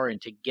that bar and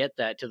to get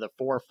that to the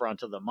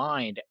forefront of the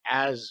mind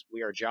as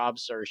we are job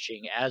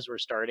searching, as we're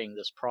starting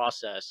this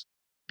process,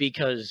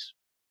 because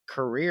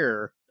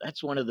career,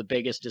 that's one of the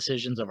biggest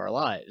decisions of our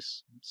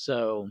lives.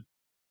 So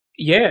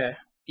yeah.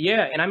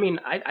 And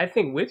I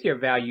think with your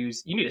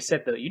values, you need to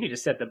set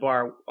the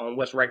bar on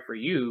what's right for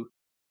you.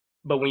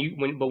 But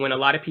when a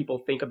lot of people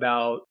think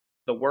about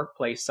the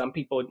workplace, some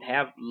people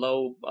have a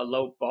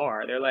low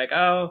bar. They're like,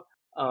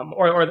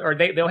 or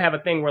they'll have a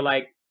thing where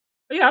like,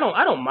 yeah,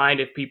 I don't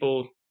mind if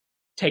people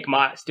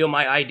steal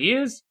my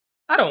ideas.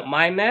 I don't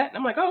mind that. And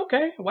I'm like, oh,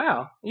 okay,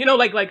 wow.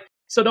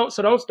 So don't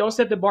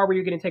set the bar where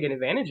you're getting taken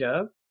advantage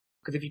of.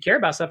 Because if you care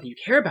about something, you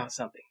care about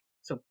something.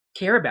 So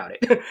care about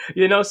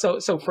it.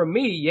 So for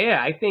me, yeah,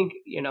 I think,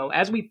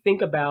 as we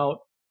think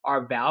about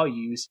our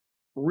values,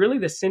 really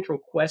the central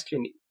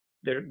question,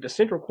 I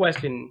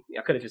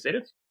could have just said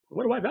it.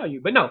 What do I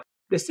value? But no,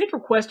 the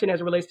central question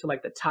as it relates to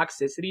like the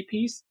toxicity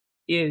piece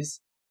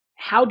is,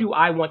 how do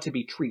I want to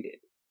be treated?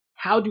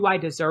 How do I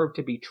deserve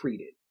to be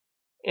treated?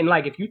 And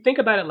like, if you think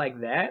about it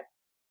like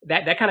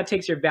that kind of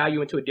takes your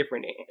value into a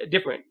different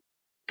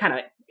kind of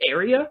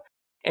area.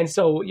 And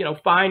so,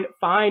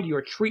 find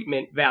your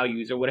treatment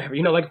values or whatever,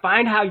 like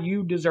find how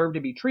you deserve to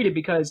be treated,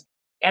 because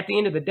at the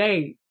end of the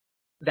day,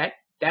 those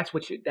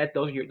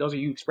are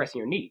you expressing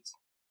your needs,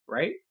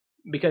 right?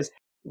 Because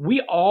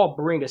we all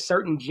bring a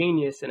certain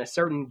genius and a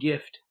certain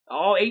gift,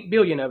 all 8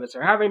 billion of us,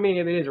 or however many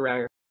of it is around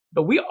here,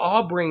 but we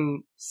all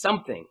bring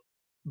something.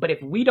 But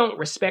if we don't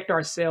respect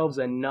ourselves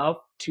enough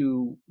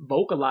to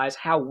vocalize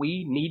how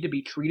we need to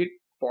be treated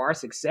for our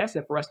success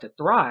and for us to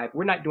thrive,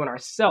 we're not doing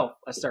ourselves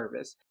a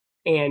service.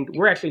 And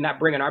we're actually not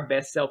bringing our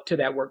best self to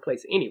that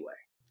workplace anyway.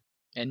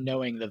 And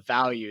knowing the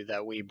value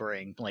that we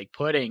bring, like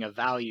putting a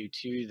value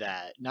to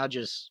that, not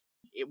just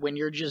when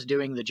you're just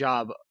doing the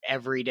job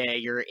every day,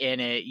 you're in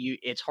it,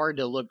 it's hard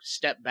to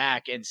step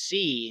back and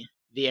see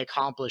the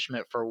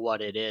accomplishment for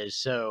what it is.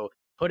 So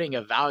putting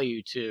a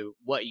value to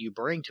what you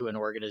bring to an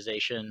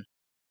organization,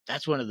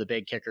 that's one of the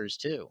big kickers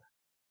too.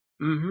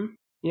 Mm-hmm.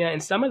 Yeah,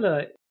 and some of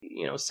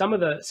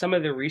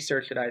the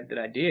research that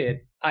I did,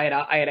 I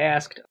had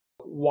asked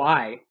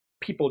why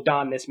people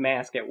don this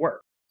mask at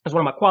work. That's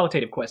one of my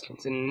qualitative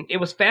questions, and it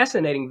was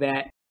fascinating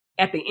that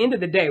at the end of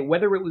the day,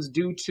 whether it was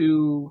due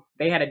to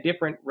they had a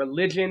different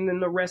religion than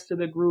the rest of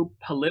the group,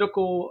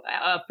 political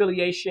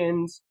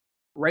affiliations,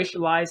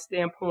 racialized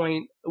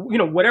standpoint,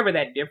 whatever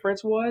that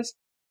difference was,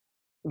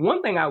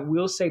 one thing I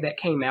will say that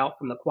came out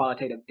from the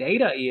qualitative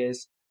data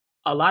is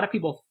a lot of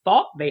people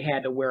thought they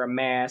had to wear a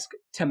mask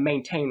to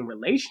maintain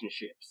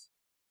relationships,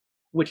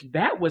 which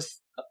that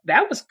was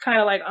kind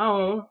of like,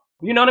 oh,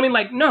 you know what I mean?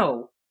 Like,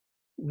 no,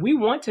 we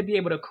want to be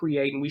able to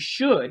create, and we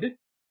should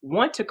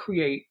want to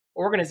create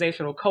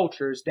organizational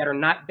cultures that are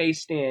not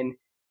based in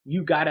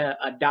you got to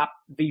adopt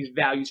these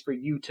values for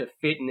you to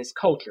fit in this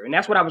culture. And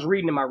that's what I was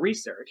reading in my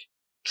research.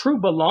 True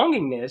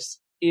belongingness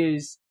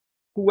is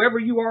whoever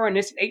you are in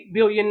this 8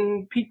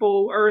 billion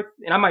people earth,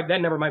 and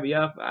that number might be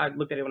up. I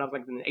looked at it when I was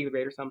like in the 8th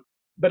grade or something.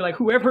 But like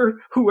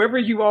whoever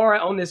you are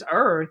on this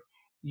earth,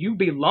 you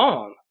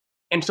belong.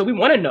 And so we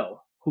want to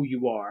know who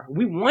you are.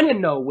 We want to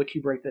know what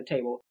you bring to the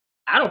table.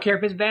 I don't care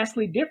if it's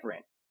vastly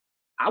different.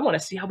 I want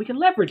to see how we can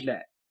leverage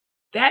that.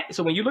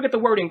 So when you look at the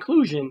word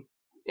inclusion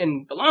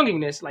and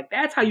belongingness, like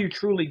that's how you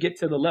truly get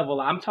to the level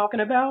I'm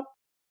talking about.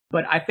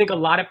 But I think a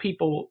lot of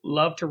people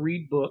love to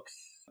read books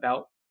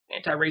about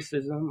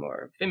anti-racism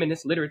or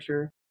feminist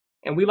literature,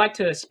 and we like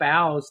to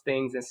espouse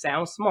things and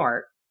sound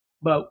smart,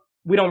 but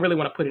we don't really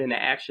want to put it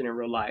into action in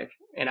real life.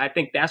 And I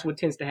think that's what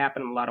tends to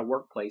happen in a lot of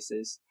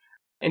workplaces.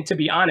 And to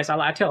be honest,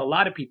 I tell a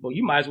lot of people,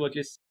 you might as well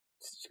just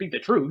speak the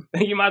truth.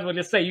 You might as well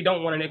just say you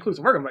don't want an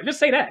inclusive work environment. Just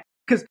say that.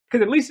 Because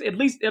at least,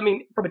 I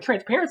mean, from a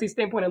transparency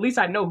standpoint, at least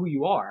I know who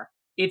you are.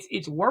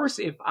 It's worse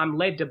if I'm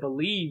led to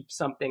believe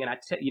something and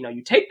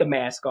you take the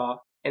mask off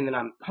and then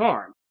I'm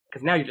harmed,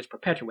 because now you're just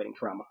perpetuating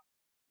trauma.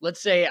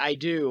 Let's say I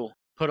do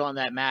put on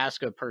that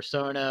mask of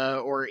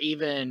persona or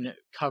even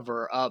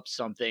cover up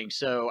something.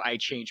 So I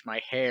change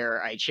my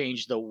hair, I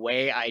change the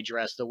way I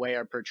dress, the way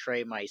I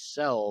portray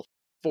myself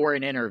for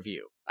an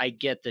interview. I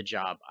get the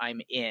job,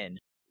 I'm in.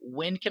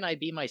 When can I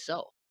be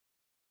myself?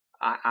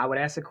 I would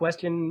ask the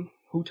question,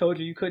 who told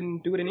you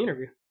couldn't do it in the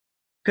interview?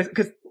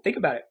 Because think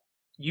about it.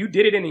 You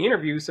did it in the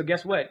interview, so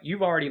guess what?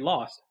 You've already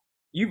lost.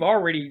 You've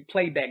already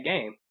played that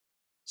game.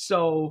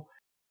 So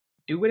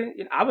do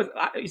it.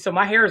 So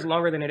my hair is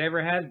longer than it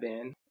ever has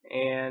been,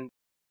 and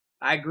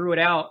I grew it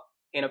out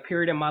in a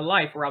period in my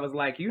life where I was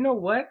like, you know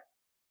what?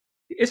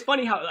 It's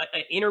funny how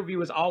an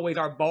interview is always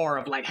our bar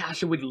of like, how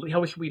should we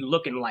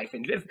look in life?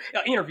 And just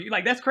interview,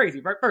 like that's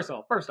crazy. First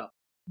off,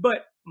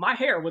 but my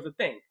hair was a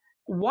thing.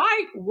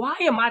 Why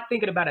am I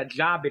thinking about a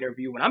job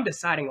interview when I'm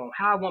deciding on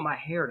how I want my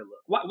hair to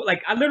look?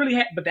 Like I literally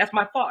had, but that's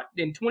my thought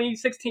in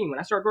 2016 when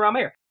I started growing my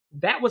hair.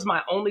 That was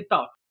my only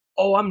thought.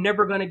 Oh, I'm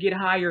never gonna get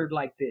hired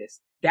like this.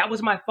 That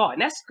was my thought,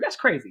 and that's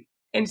crazy.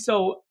 And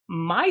so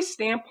my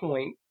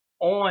standpoint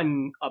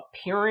on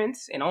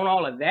appearance and on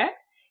all of that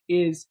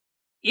is,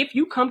 if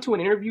you come to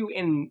an interview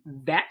and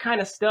that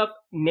kind of stuff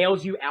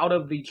nails you out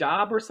of the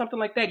job or something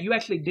like that, you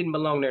actually didn't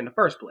belong there in the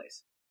first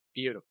place.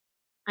 Beautiful.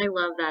 I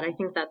love that. I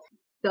think that's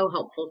so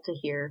helpful to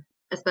hear,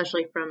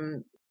 especially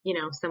from,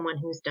 someone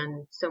who's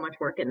done so much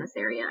work in this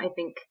area. I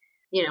think,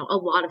 a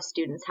lot of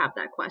students have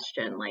that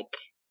question, like,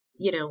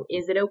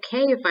 is it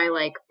okay if I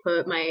like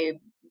put my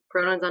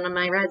pronouns on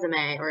my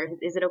resume, or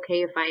is it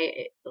okay if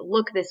I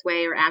look this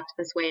way or act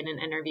this way in an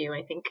interview?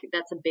 I think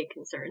that's a big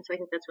concern. So I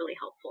think that's really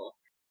helpful.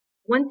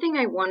 One thing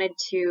I wanted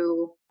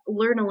to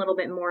learn a little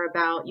bit more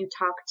about, you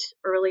talked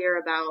earlier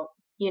about,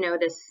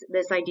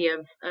 this idea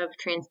of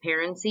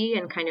transparency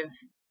and kind of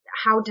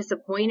how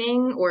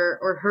disappointing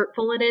or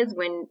hurtful it is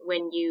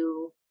when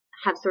you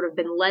have sort of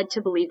been led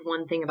to believe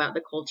one thing about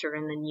the culture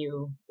and then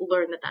you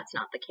learn that that's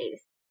not the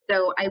case.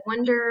 So I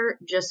wonder,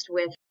 just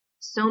with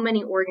so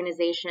many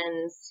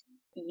organizations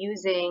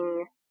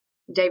using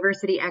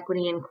diversity,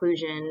 equity,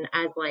 inclusion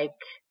as like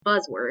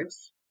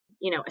buzzwords,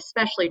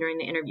 especially during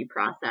the interview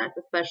process,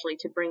 especially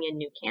to bring in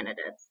new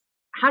candidates,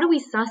 how do we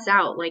suss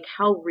out like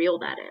how real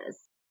that is?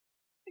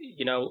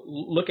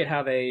 Look at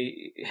how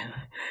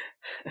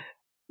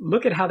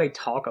they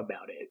talk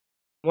about it.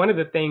 One of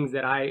the things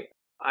that I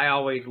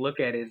always look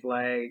at is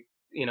like,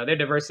 their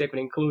diversity,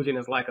 equity, inclusion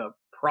is like a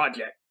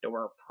project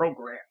or a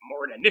program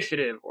or an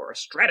initiative or a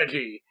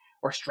strategy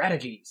or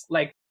strategies.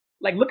 Like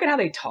look at how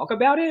they talk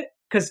about it.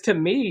 Because to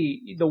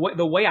me, the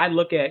way I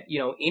look at,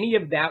 any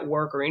of that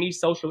work or any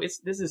social,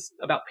 this is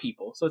about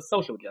people. So it's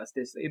social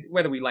justice,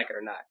 whether we like it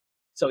or not.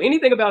 So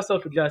anything about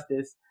social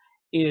justice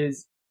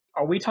is,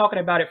 are we talking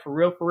about it for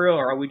real,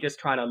 or are we just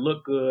trying to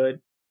look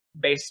good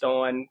based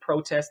on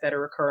protests that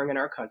are occurring in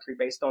our country,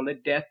 based on the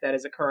death that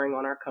is occurring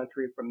on our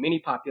country from many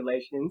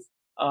populations?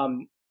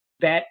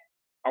 That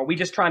are we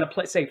just trying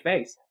to save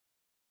face?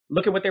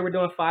 Look at what they were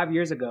doing 5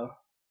 years ago.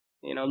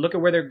 Look at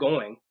where they're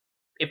going.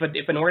 If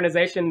an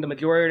organization, the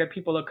majority of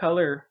people of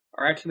color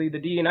are actually the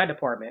D&I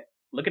department,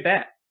 look at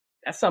that.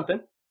 That's something,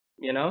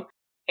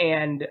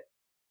 and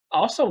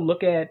also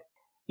look at,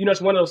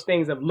 it's one of those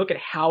things of look at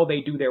how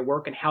they do their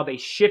work and how they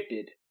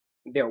shifted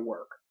their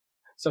work.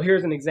 So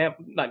here's an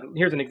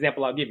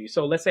example I'll give you.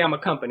 So let's say I'm a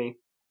company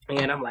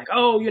and I'm like,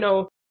 oh,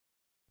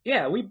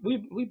 yeah, we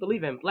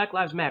believe in Black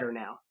Lives Matter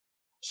now.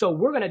 So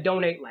we're going to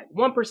donate like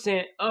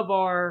 1% of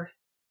our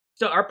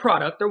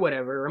product or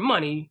whatever, or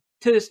money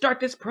to start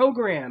this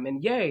program,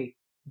 and yay.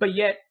 But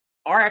yet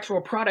our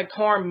actual product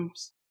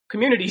harms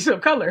communities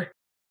of color.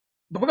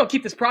 But we're going to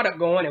keep this product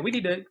going, and we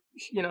need to,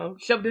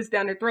 shove this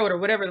down their throat or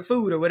whatever, the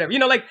food or whatever.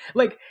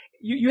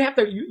 You have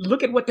to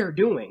look at what they're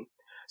doing.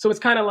 So it's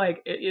kind of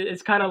like,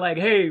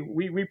 hey,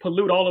 we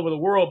pollute all over the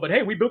world, but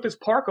hey, we built this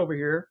park over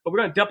here, but we're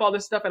going to dump all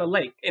this stuff in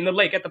the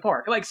lake at the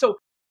park. So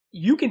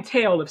you can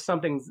tell if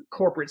something's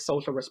corporate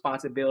social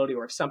responsibility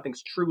or if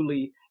something's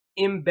truly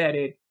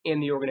embedded in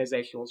the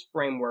organization's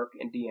framework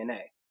and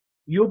DNA.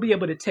 You'll be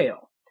able to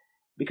tell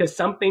because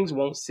some things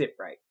won't sit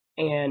right.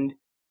 And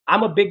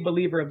I'm a big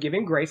believer of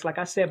giving grace, like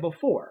I said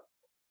before.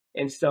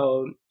 And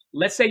so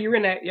let's say you're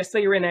in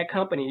that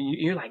company,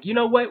 you're like, you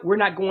know what, we're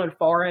not going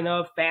far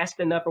enough, fast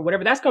enough, or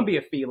whatever. That's going to be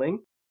a feeling.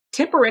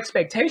 Temper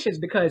expectations,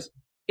 because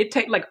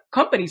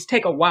companies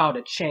take a while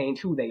to change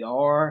who they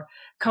are.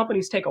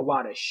 Companies take a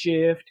while to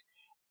shift.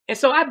 And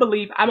so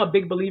I'm a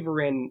big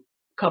believer in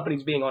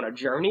companies being on a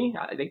journey.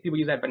 I think people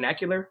use that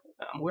vernacular.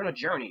 We're on a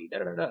journey. Da,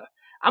 da, da, da.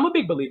 I'm a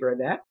big believer in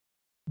that.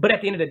 But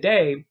at the end of the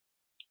day,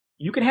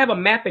 you can have a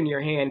map in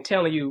your hand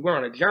telling you we're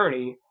on a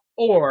journey,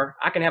 or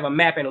I can have a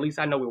map and at least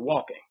I know we're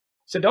walking.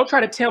 So don't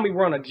try to tell me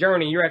we're on a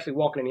journey and you're actually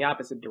walking in the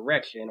opposite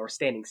direction or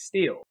standing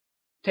still.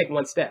 Take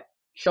one step.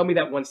 Show me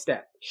that one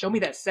step. Show me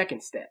that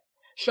second step.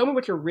 Show me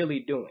what you're really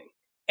doing.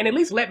 And at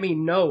least let me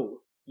know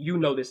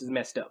this is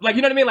messed up. Like,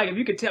 you know what I mean? Like, if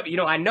you could tell me,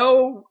 I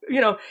know,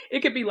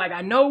 it could be like,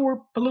 I know we're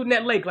polluting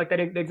that lake, like that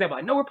example.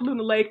 I know we're polluting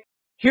the lake.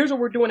 Here's what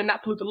we're doing to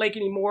not pollute the lake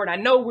anymore. And I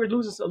know we're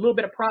losing a little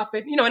bit of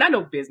profit, and I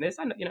know business,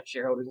 I know,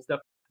 shareholders and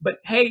stuff. But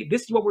hey,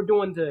 this is what we're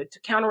doing to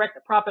counteract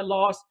the profit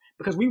loss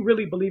because we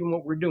really believe in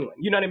what we're doing.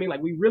 You know what I mean?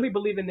 Like, we really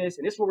believe in this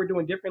and this is what we're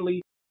doing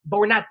differently, but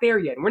we're not there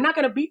yet. And we're not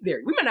going to be there.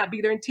 We might not be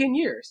there in 10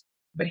 years,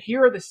 but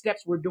here are the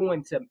steps we're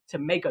doing to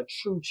make a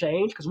true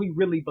change because we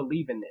really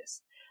believe in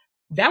this.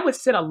 That would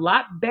sit a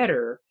lot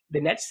better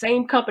than that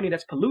same company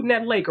that's polluting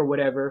that lake or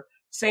whatever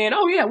saying,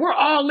 oh yeah, we're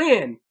all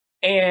in.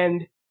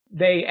 And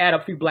they add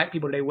a few black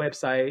people to their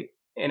website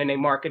and then they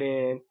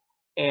marketing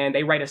and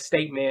they write a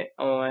statement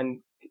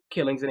on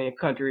killings in their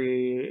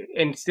country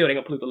and still they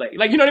gonna pollute the lake.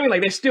 Like, you know what I mean?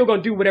 Like, they're still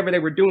gonna do whatever they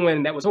were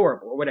doing that was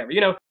horrible or whatever,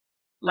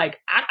 Like,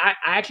 I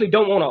actually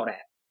don't want all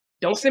that.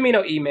 Don't send me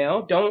no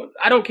email.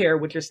 I don't care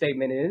what your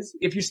statement is.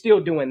 If you're still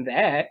doing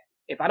that,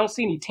 if I don't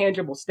see any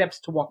tangible steps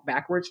to walk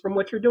backwards from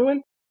what you're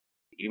doing,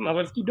 you might as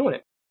well just keep doing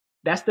it.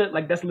 That's the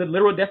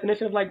literal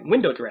definition of like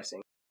window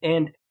dressing.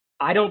 And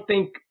I don't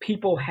think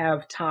people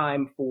have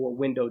time for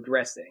window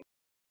dressing.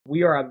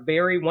 We are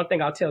one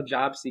thing I'll tell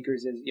job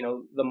seekers is,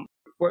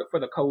 for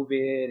the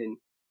COVID and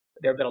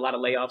there have been a lot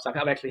of layoffs. I've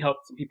actually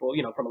helped some people,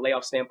 from a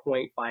layoff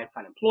standpoint, find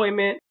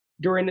employment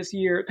during this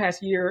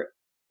past year.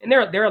 And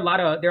there are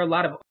a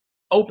lot of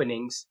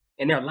openings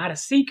and there are a lot of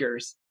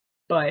seekers.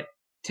 But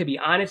to be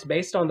honest,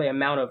 based on the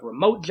amount of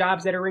remote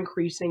jobs that are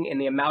increasing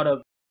and the amount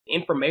of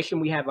information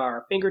we have at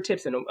our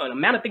fingertips and an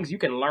amount of things you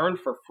can learn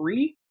for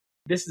free,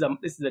 this is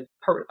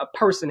a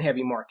person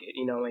heavy market,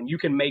 and you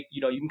can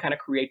you can kind of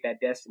create that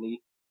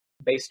destiny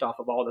based off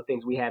of all the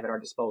things we have at our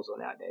disposal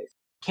nowadays.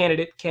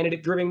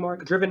 Candidate driven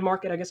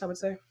market, I guess I would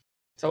say.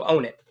 So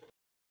own it.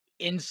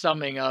 In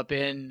summing up,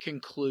 in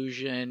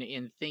conclusion,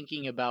 in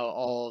thinking about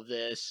all of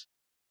this,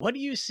 what do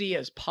you see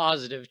as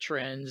positive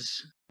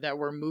trends that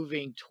we're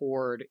moving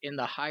toward in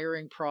the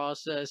hiring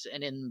process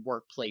and in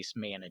workplace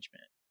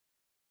management?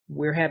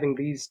 We're having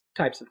these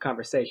types of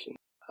conversations.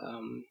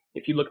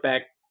 If you look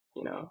back,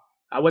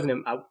 I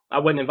wasn't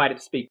invited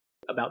to speak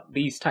about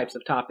these types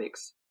of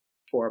topics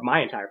for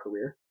my entire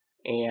career,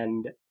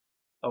 and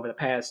over the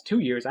past 2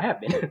 years, I have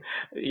been,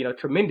 a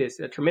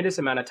tremendous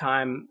amount of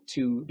time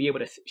to be able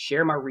to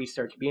share my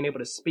research, being able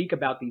to speak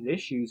about these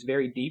issues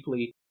very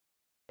deeply,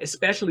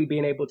 especially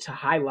being able to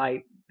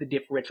highlight the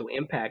differential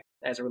impact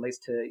as it relates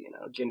to,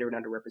 gender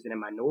and underrepresented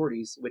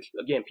minorities, which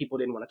again, people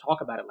didn't want to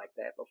talk about it like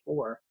that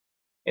before.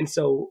 And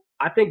so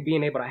I think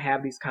being able to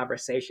have these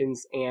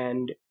conversations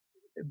and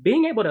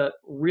being able to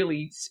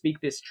really speak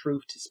this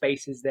truth to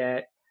spaces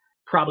that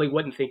probably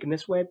wasn't thinking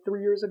this way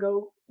 3 years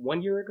ago,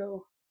 1 year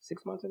ago,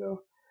 6 months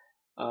ago.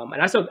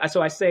 And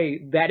I say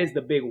that is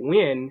the big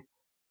win,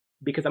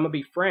 because I'm gonna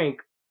be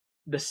frank,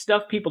 the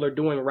stuff people are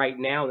doing right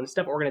now and the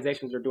stuff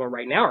organizations are doing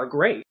right now are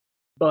great,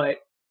 but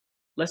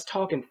let's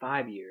talk in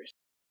 5 years.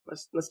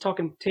 Let's talk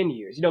in 10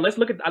 years. Let's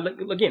look at,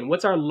 again,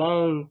 what's our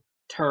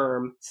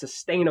long-term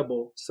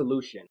sustainable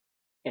solution,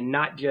 and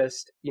not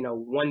just,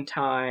 one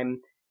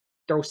time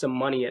throw some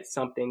money at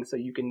something so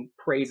you can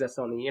praise us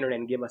on the internet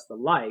and give us the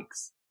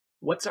likes.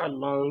 What's our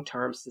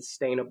long-term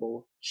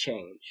sustainable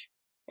change?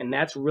 And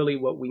that's really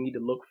what we need to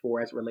look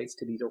for as it relates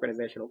to these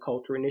organizational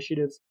culture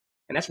initiatives.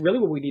 And that's really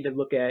what we need to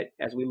look at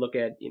as we look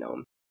at,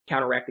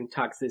 counteracting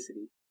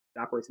toxicity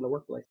that operates in the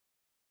workplace.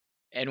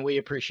 And we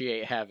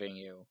appreciate having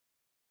you.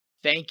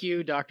 Thank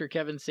you, Dr.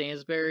 Kevin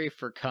Sansberry,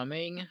 for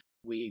coming.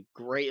 We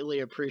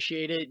greatly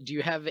appreciate it. Do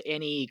you have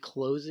any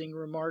closing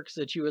remarks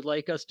that you would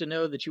like us to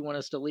know, that you want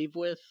us to leave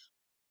with?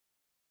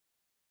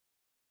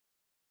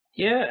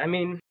 Yeah,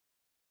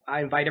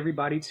 I invite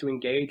everybody to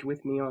engage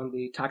with me on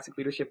the Toxic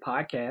Leadership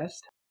Podcast.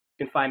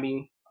 You can find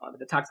me on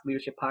the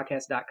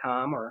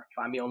toxicleadershippodcast.com or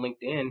find me on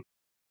LinkedIn.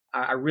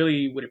 I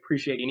really would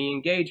appreciate any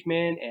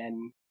engagement,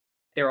 and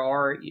there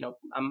are,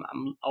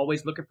 I'm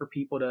always looking for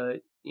people to,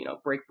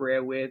 break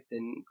bread with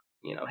and,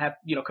 have,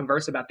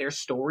 converse about their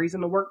stories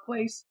in the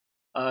workplace.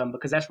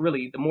 Because that's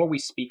really, the more we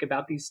speak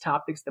about these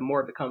topics, the more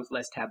it becomes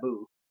less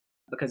taboo,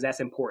 because that's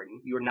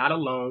important. You're not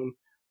alone.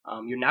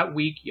 You're not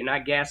weak. You're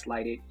not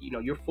gaslighted.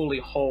 You're fully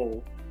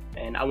whole.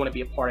 And I want to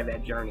be a part of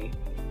that journey.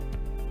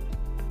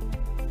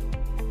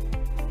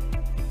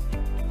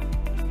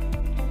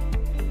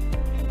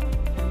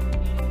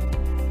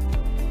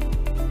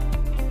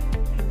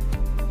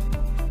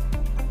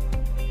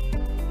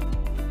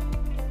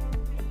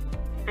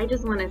 I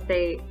just want to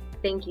say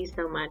thank you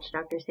so much,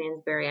 Dr.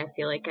 Sansberry. I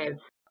feel like I've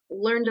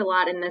learned a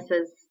lot, and this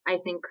is, I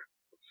think,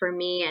 for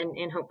me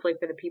and hopefully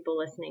for the people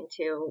listening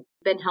too,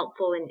 been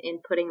helpful in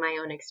putting my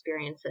own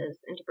experiences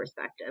into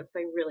perspective. So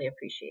I really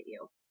appreciate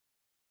you.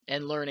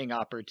 And learning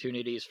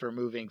opportunities for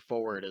moving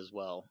forward as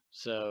well.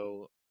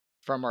 So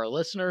from our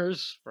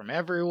listeners, from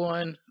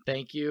everyone,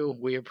 thank you.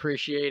 We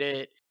appreciate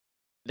it.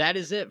 That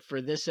is it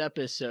for this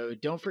episode.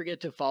 Don't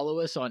forget to follow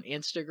us on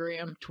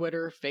Instagram,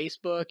 Twitter,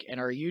 Facebook, and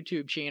our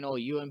YouTube channel,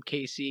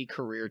 UMKC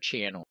Career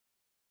Channel.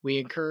 We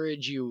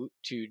encourage you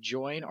to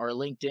join our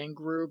LinkedIn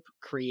group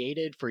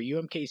created for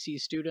UMKC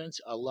students,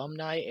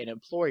 alumni, and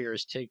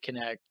employers to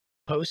connect,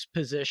 post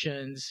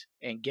positions,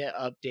 and get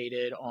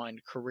updated on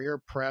career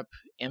prep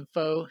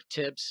info,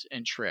 tips,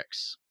 and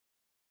tricks.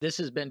 This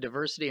has been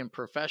Diversity and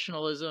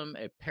Professionalism,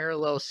 a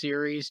parallel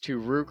series to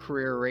Root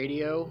Career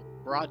Radio,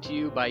 brought to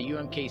you by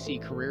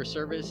UMKC Career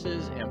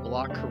Services and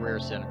Block Career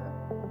Center.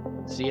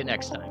 See you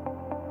next time.